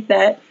want to eat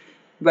that.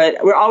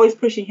 But we're always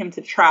pushing him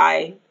to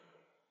try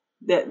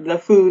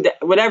the food,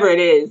 whatever it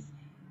is,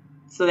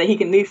 so that he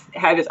can at least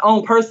have his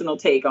own personal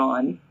take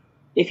on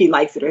if he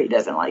likes it or he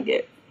doesn't like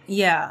it.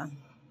 Yeah.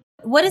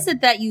 What is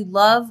it that you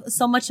love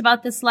so much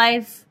about this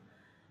life?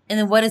 And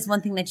then what is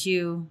one thing that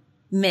you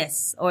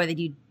miss or that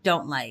you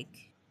don't like?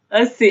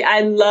 Let's see.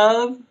 I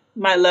love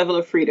my level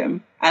of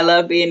freedom. I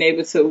love being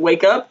able to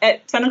wake up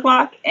at 10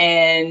 o'clock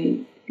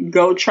and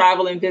go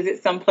travel and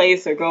visit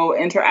someplace or go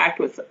interact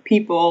with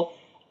people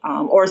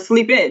or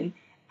sleep in.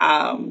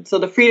 So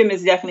the freedom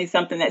is definitely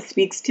something that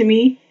speaks to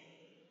me.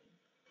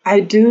 I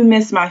do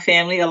miss my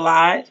family a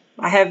lot.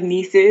 I have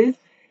nieces,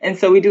 and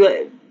so we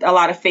do a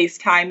lot of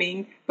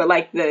FaceTiming, but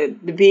like the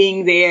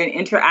being there and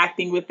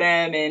interacting with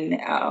them and,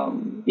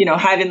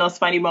 having those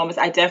funny moments,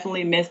 I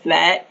definitely miss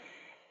that.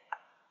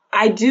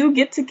 I do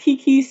get to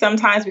kiki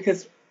sometimes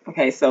because,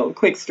 okay, so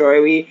quick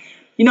story.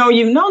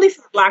 These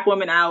Black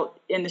women out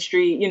in the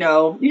street,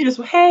 you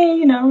just, hey,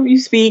 you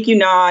speak, you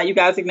nod, you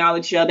guys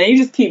acknowledge each other, and you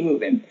just keep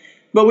moving.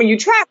 But when you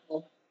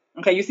travel,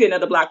 okay, you see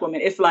another Black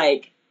woman, it's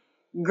like,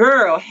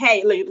 girl,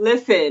 hey,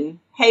 listen,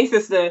 hey,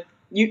 sister,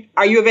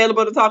 are you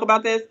available to talk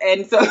about this?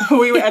 And so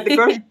we were at the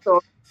grocery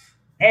store,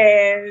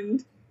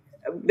 and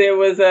there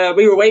was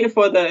we were waiting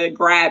for the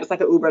Grab, it's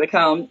like an Uber to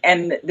come,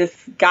 and this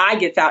guy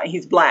gets out, and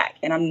he's Black,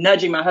 and I'm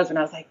nudging my husband.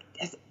 I was like,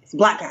 it's a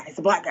Black guy, it's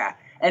a Black guy.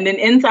 And then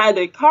inside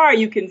the car,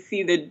 you can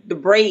see the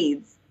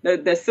braids,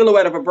 the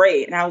silhouette of a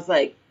braid. And I was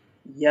like,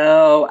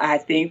 yo, I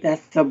think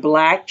that's a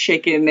Black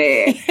chick in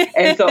there.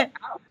 And so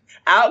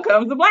out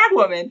comes the Black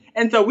woman.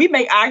 And so we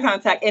make eye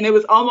contact, and it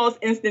was almost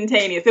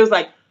instantaneous. It was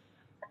like,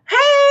 hey.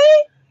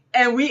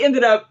 And we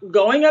ended up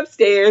going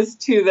upstairs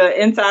to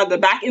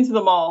back into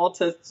the mall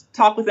to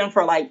talk with them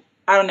for like,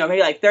 I don't know,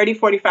 maybe like 30,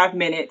 45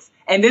 minutes.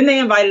 And then they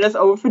invited us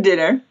over for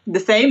dinner the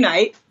same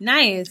night.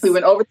 Nice. We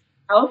went over to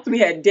the house. We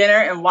had dinner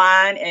and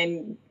wine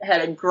and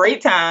had a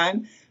great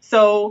time.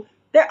 So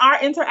there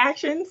are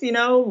interactions,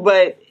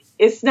 but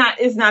it's not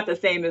the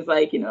same as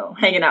like,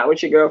 hanging out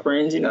with your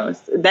girlfriends,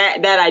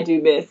 that I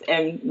do miss.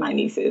 And my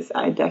nieces,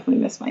 I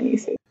definitely miss my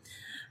nieces.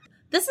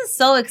 This is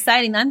so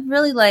exciting. I'm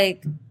really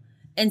like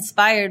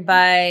inspired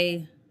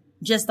by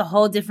just a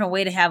whole different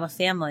way to have a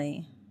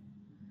family.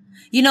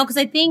 Because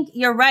I think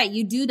you're right.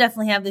 You do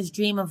definitely have this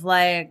dream of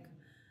like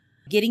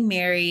getting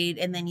married,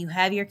 and then you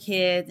have your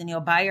kids and you'll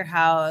buy your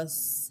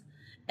house,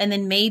 and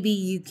then maybe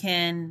you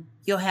can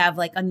you'll have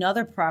like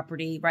another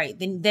property, right?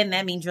 Then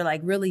that means you're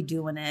like really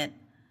doing it.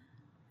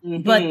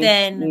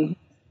 Mm-hmm.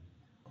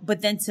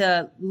 But then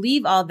to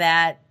leave all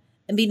that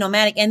and be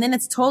nomadic, and then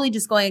it's totally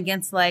just going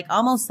against like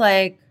almost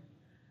like,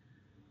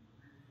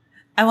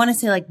 I want to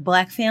say like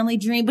Black family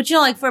dream, but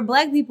like for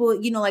Black people,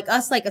 like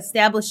us, like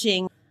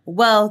establishing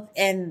wealth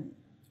and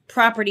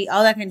property,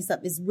 all that kind of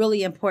stuff is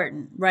really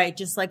important, right?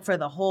 Just like for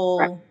the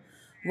whole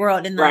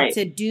world, and like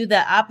to do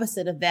the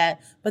opposite of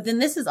that. But then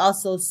this is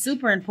also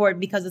super important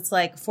because it's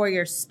like for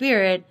your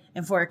spirit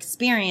and for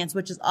experience,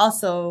 which is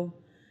also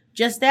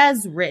just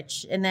as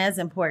rich and as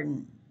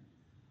important.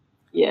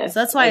 Yes. So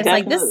that's why it's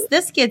definitely. Like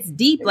this gets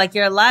deep. Like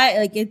you're alive,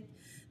 like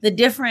the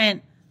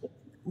different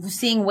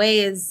seeing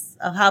ways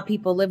of how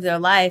people live their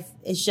life.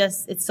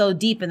 It's so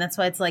deep. And that's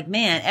why it's like,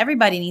 man,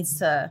 everybody needs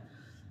to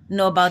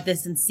know about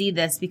this and see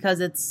this,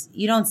 because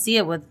you don't see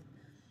it with,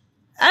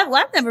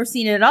 I've never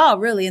seen it at all,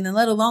 really. And then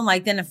let alone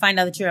like then to find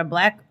out that you're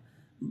a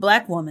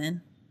black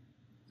woman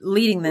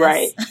leading this.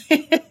 Right.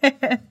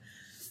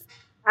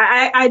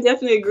 I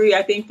definitely agree.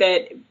 I think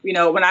that,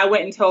 when I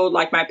went and told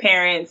like my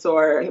parents,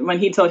 or when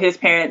he told his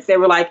parents, they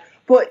were like,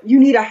 but you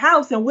need a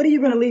house, and what are you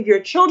going to leave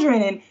your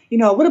children? And,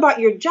 what about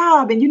your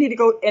job? And you need to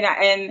go.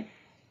 And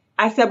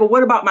I said, but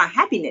what about my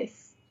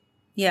happiness?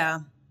 Yeah.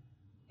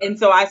 And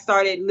so I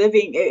started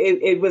living.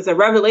 It was a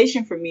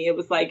revelation for me. It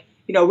was like,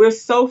 we're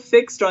so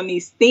fixed on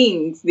these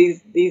things,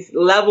 these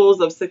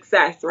levels of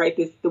success, right?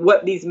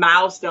 These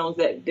milestones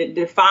that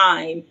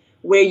define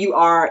where you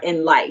are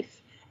in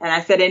life. And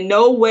I said, in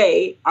no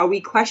way are we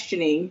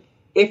questioning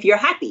if you're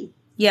happy.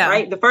 Yeah.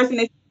 Right. The first thing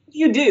they say, what do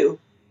you do?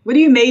 What are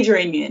you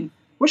majoring in?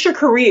 What's your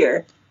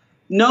career?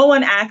 No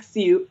one asks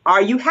you,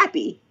 are you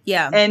happy?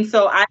 Yeah. And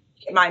so I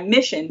made my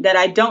mission that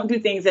I don't do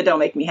things that don't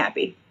make me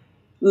happy.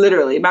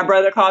 Literally. My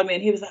brother called me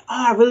and he was like,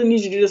 oh, I really need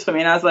you to do this for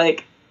me. And I was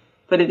like,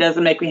 but it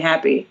doesn't make me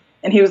happy.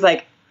 And he was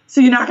like, so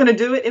you're not going to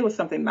do it? It was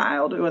something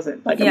mild. It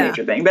wasn't like a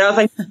major thing. But I was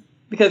like,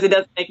 because it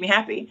doesn't make me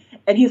happy.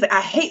 And he's like,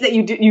 I hate that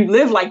you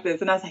live like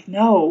this. And I was like,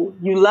 no,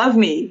 you love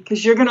me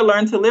because you're going to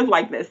learn to live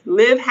like this.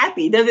 Live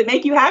happy. Does it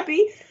make you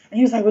happy? And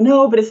he was like, well,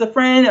 no, but it's a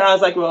friend. And I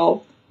was like,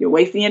 well, you're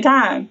wasting your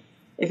time.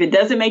 If it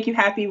doesn't make you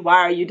happy, why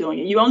are you doing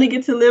it? You only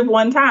get to live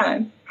one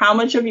time. How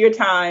much of your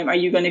time are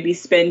you going to be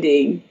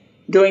spending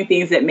doing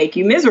things that make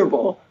you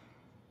miserable?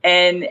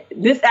 And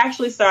this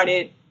actually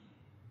started,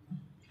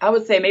 I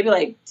would say maybe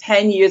like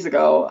 10 years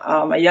ago.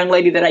 A young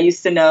lady that I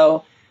used to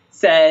know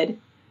said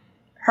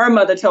her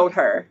mother told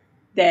her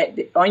that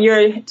on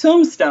your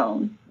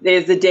tombstone,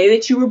 there's the day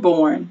that you were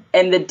born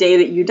and the day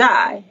that you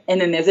die.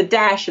 And then there's a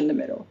dash in the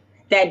middle.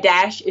 That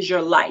dash is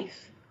your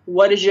life.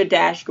 What is your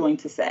dash going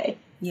to say?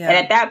 Yeah. And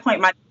at that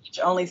point, my dash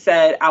only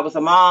said I was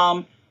a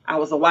mom, I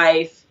was a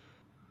wife,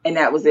 and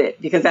that was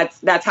it. Because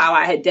that's how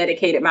I had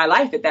dedicated my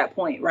life at that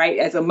point, right?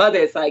 As a mother,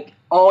 it's like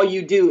all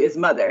you do is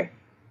mother.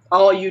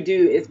 All you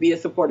do is be a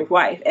supportive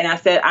wife. And I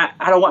said,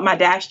 I don't want my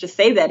dash to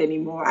say that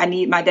anymore. I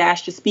need my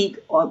dash to speak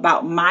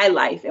about my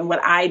life and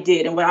what I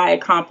did and what I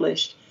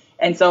accomplished.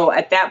 And so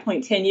at that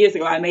point, 10 years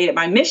ago, I made it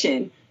my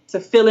mission to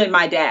fill in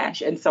my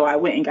dash. And so I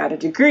went and got a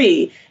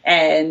degree,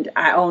 and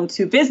I owned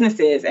 2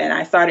 businesses, and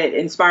I started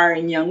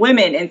inspiring young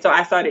women. And so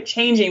I started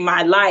changing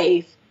my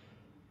life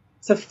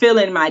to fill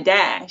in my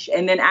dash.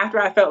 And then after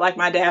I felt like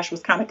my dash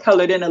was kind of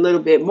colored in a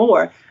little bit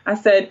more, I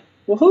said,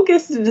 well, who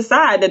gets to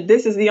decide that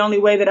this is the only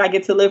way that I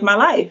get to live my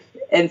life?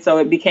 And so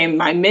it became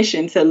my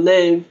mission to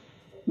live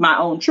my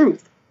own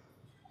truth,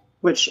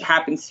 which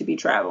happens to be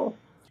travel.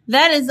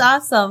 That is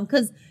awesome.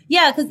 Because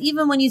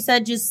even when you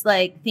said just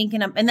like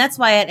thinking of, and that's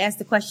why I had asked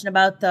the question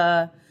about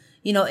the,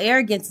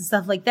 arrogance and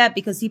stuff like that,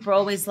 because people are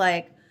always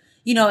like,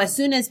 as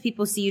soon as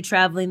people see you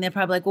traveling, they're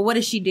probably like, well, what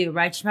does she do?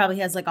 Right. She probably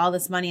has like all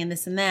this money and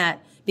this and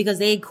that, because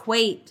they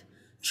equate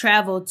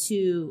travel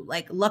to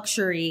like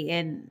luxury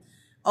and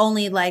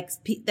only like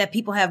that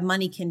people have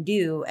money can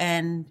do.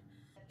 And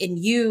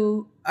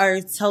you are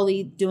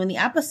totally doing the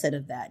opposite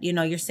of that.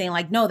 You're saying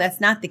like, no,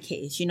 that's not the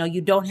case.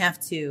 You don't have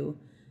to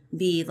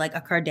be like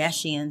a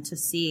Kardashian to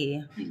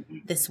see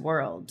this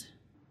world.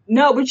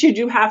 No, but you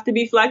do have to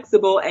be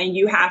flexible and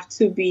you have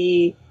to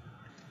be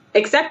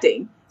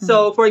accepting. Mm-hmm.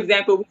 So, for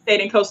example, we stayed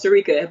in Costa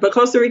Rica, but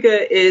Costa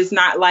Rica is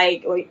not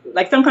like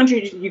some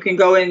countries you can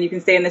go in, you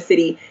can stay in the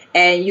city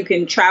and you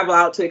can travel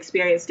out to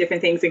experience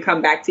different things and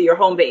come back to your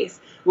home base.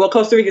 Well,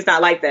 Costa Rica is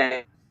not like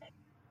that.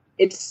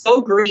 It's so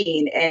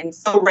green and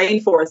so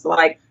rainforest,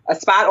 like a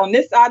spot on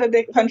this side of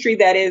the country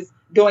that is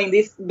doing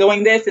this,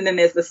 and then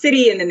there's the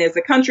city, and then there's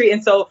the country.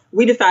 And so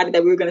we decided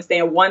that we were going to stay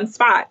in one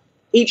spot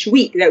each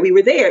week that we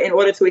were there in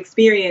order to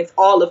experience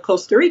all of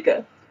Costa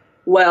Rica.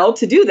 Well,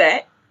 to do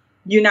that,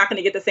 you're not going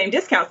to get the same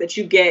discounts that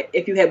you get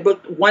if you had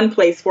booked one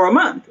place for a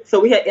month. So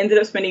we had ended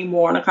up spending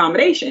more on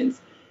accommodations.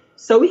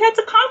 So we had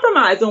to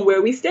compromise on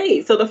where we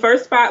stayed. So the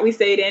first spot we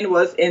stayed in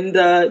was in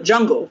the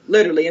jungle,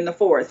 literally in the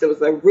forest. It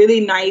was a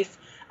really nice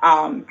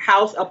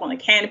house up on a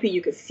canopy.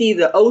 You could see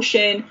the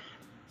ocean.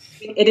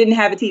 It didn't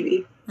have a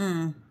TV.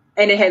 And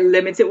it had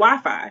limited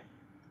Wi-Fi.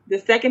 The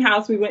second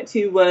house we went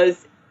to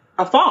was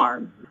a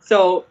farm.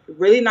 So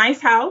really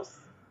nice house,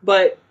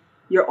 but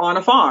you're on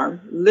a farm,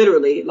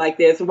 literally. Like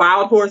there's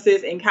wild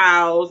horses and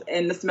cows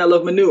and the smell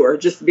of manure,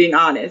 just being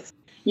honest.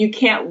 You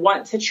can't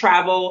want to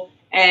travel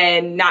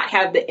and not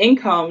have the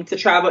income to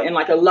travel in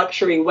like a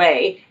luxury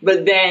way,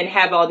 but then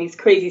have all these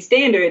crazy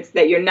standards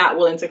that you're not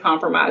willing to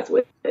compromise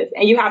with.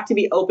 And you have to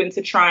be open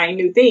to trying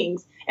new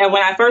things. And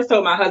when I first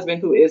told my husband,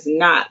 who is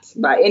not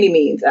by any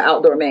means an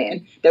outdoor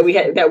man,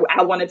 that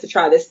I wanted to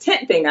try this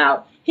tent thing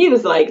out, he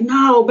was like,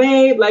 no,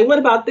 babe, like, what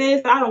about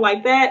this? I don't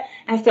like that.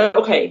 I said,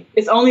 okay,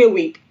 it's only a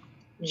week.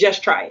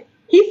 Just try it.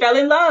 He fell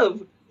in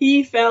love.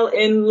 He fell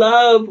in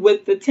love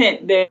with the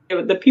tent.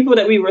 The people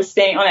that we were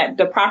staying on at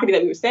the property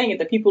that we were staying at,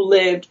 the people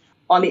lived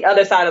on the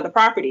other side of the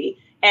property.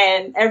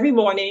 And every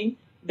morning,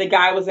 the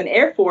guy was in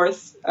Air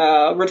Force,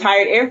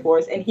 retired Air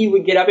Force, and he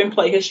would get up and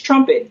play his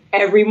trumpet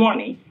every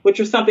morning, which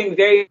was something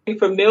very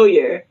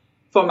familiar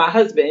for my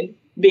husband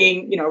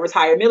being,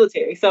 retired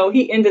military. So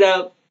he ended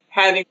up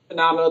having a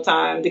phenomenal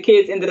time. The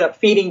kids ended up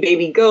feeding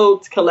baby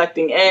goats,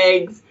 collecting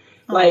eggs.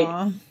 Like,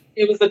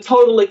 it was a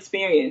total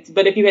experience.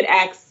 But if you had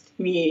asked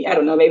me, I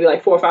don't know, maybe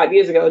like 4 or 5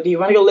 years ago, do you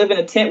want to go live in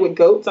a tent with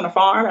goats on a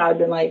farm? I'd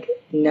been like,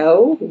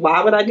 no,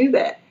 why would I do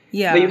that?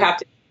 Yeah. But you have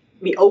to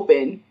be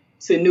open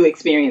to new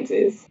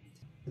experiences.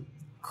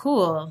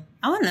 Cool.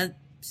 I want to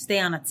stay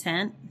on a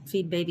tent,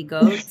 feed baby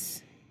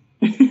goats,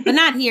 but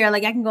not here.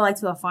 Like I can go like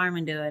to a farm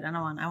and do it. I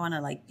want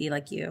to like be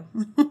like you.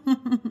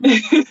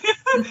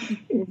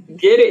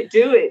 Get it,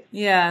 do it.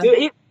 Yeah. Do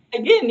it.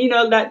 Again,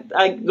 that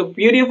like the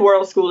beauty of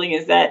world schooling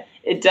is that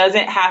it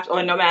doesn't have to,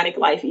 or nomadic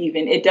life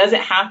even, it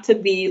doesn't have to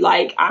be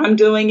like I'm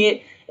doing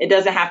it. It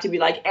doesn't have to be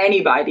like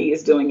anybody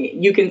is doing it.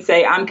 You can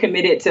say I'm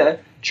committed to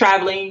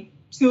traveling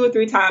 2 or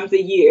 3 times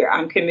a year.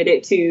 I'm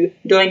committed to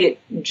doing it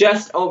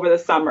just over the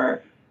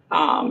summer.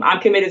 I'm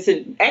committed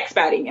to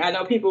expating. I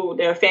know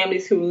there are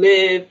families who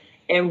live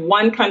in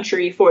one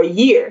country for a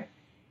year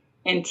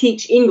and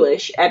teach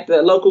English at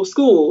the local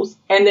schools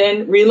and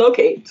then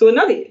relocate to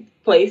another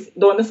place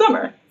during the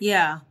summer.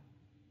 Yeah.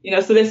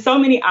 So there's so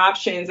many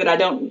options that I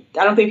don't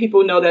think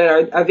people know that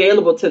are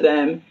available to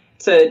them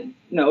to,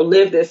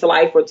 live this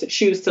life or to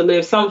choose to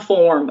live some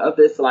form of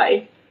this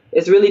life.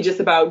 It's really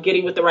just about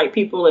getting with the right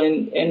people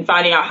and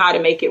finding out how to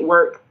make it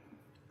work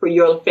for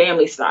your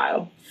family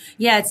style.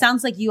 Yeah, it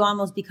sounds like you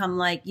almost become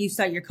like you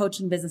start your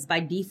coaching business by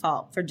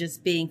default for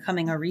just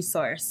becoming a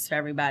resource for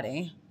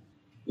everybody.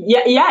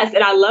 Yeah, yes,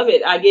 and I love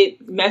it. I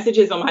get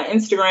messages on my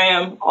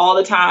Instagram all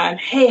the time.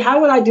 Hey,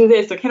 how would I do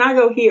this? Or can I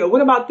go here?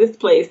 What about this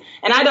place?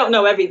 And I don't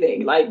know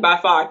everything, like by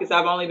far, because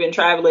I've only been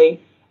traveling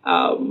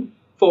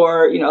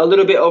for a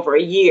little bit over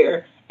a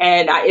year.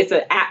 And it's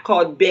an app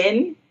called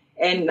Ben,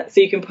 and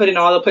so you can put in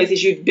all the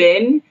places you've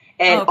been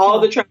and all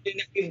the traveling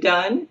that we've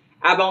done.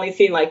 I've only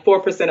seen like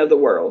 4% of the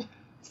world.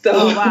 So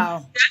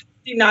wow.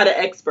 I'm not an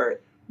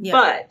expert, yeah.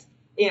 But,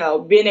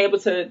 being able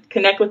to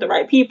connect with the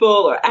right people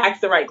or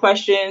ask the right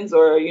questions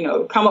or,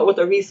 come up with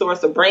a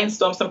resource or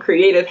brainstorm some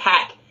creative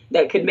hack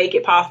that could make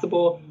it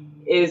possible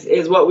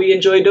is what we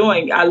enjoy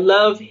doing. I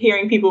love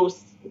hearing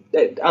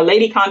a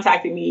lady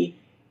contacted me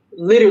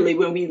literally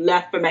when we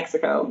left for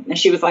Mexico, and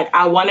she was like,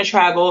 I want to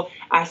travel.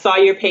 I saw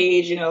your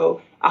page,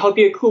 I hope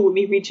you're cool with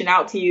me reaching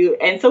out to you.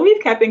 And so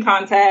we've kept in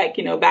contact,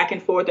 back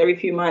and forth every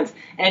few months.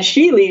 And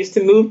she leaves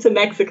to move to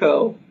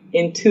Mexico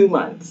in 2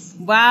 months.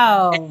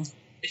 Wow. And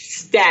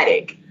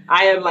ecstatic.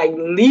 I am like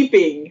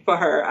leaping for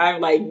her. I'm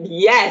like,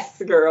 yes,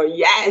 girl,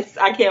 yes.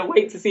 I can't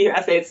wait to see her.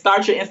 I said,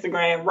 start your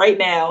Instagram right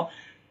now.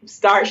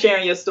 Start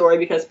sharing your story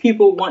because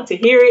people want to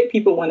hear it.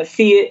 People want to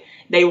see it.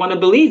 They want to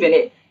believe in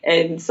it.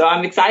 And so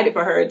I'm excited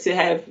for her to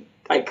have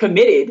like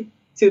committed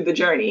to the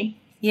journey.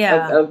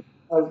 Yeah.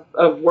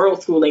 Of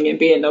world schooling and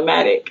being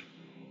nomadic.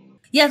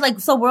 Yeah, like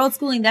so world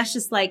schooling, that's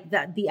just like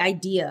the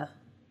idea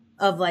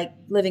of like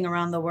living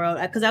around the world.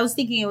 Because I was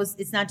thinking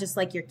it's not just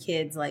like your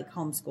kids like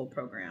homeschool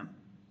program.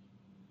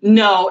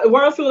 No,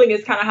 world schooling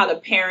is kind of how the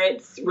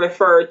parents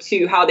refer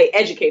to how they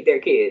educate their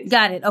kids.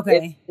 Got it.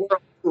 Okay. It's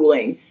world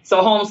schooling.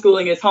 So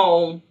homeschooling is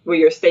home where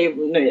you're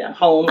stable,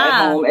 home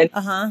at home,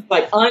 and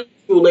like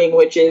unschooling,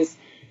 which is,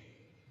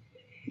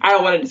 I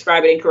don't want to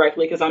describe it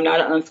incorrectly because I'm not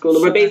an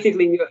unschooler, but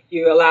basically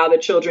you allow the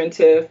children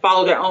to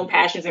follow their own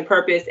passions and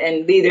purpose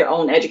and lead their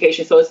own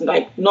education. So it's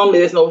like normally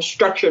there's no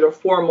structured or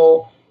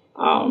formal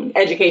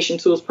education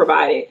tools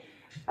provided.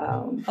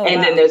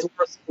 Then there's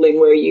world schooling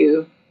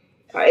where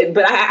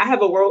but I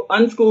have a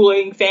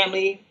unschooling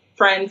family,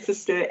 friend,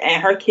 sister,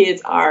 and her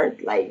kids are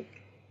like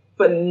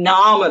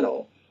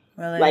phenomenal.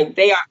 Really? Like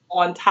they are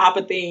on top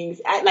of things.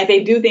 Like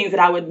they do things that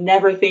I would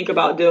never think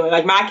about doing.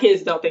 Like my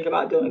kids don't think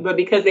about doing, but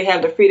because they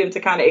have the freedom to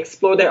kind of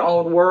explore their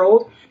own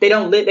world, they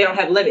don't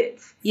have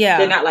limits. Yeah.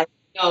 They're not like,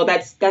 no,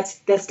 that's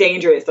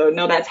dangerous, or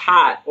no, that's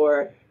hot,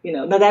 or,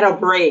 no, that'll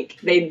break.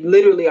 They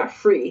literally are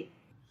free.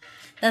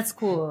 That's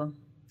cool.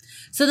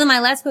 So then my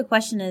last quick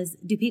question is,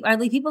 are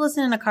people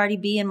listening to Cardi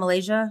B in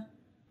Malaysia?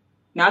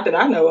 Not that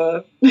I know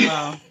of.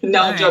 Oh,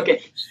 no, I'm joking.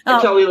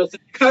 I totally listen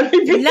to Cardi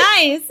B.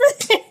 Nice.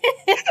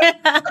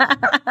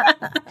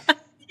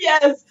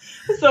 Yes.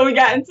 So we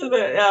got into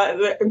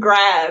the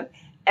Grab,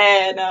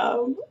 and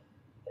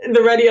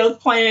the radio's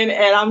playing,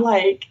 and I'm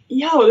like,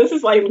 yo, this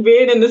is like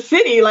being in the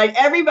city. Like,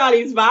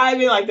 everybody's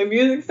vibing, like the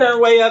music's turned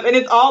way up, and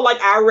it's all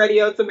like our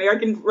radio. It's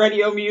American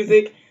radio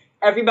music.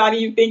 Everybody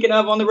you thinking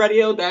of on the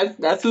radio,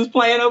 that's who's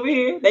playing over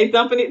here. They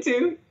thumping it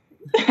too.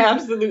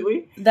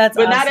 Absolutely. But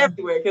awesome. Not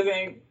everywhere, because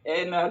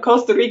in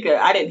Costa Rica,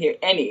 I didn't hear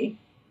any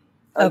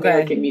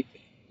American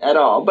music at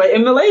all. But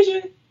in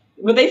Malaysia,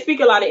 but they speak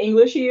a lot of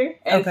English here,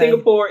 and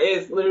Singapore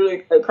is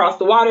literally across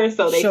the water,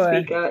 so they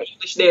speak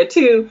English there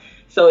too.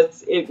 So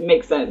it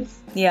makes sense.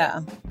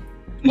 Yeah.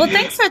 Well,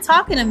 thanks for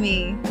talking to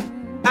me.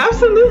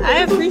 Absolutely. I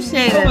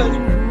appreciate it.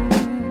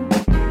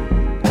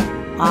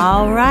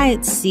 All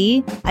right.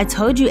 See, I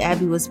told you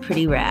Abby was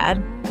pretty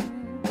rad.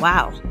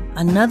 Wow.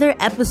 Another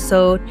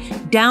episode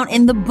down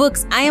in the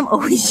books. I am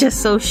always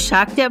just so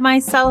shocked at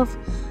myself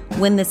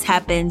when this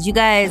happens. You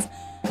guys,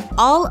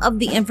 all of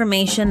the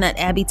information that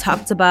Abby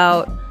talked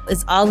about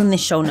is all in the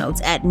show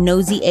notes at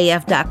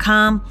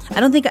nosyaf.com. I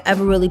don't think I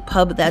ever really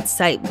pubbed that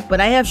site,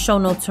 but I have show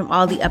notes from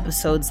all the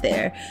episodes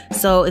there.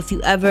 So if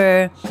you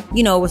ever,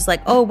 was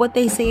like, oh, what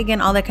they say again,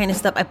 all that kind of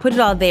stuff, I put it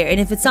all there. And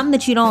if it's something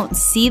that you don't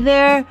see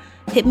there,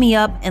 hit me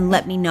up and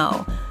let me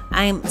know.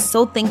 I'm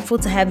so thankful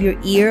to have your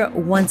ear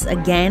once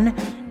again.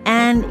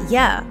 And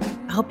yeah,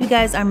 I hope you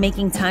guys are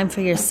making time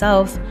for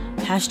yourself.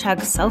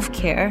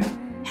 #self-care.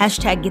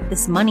 #get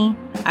this money.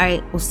 All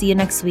right, we'll see you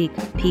next week.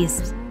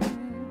 Peace.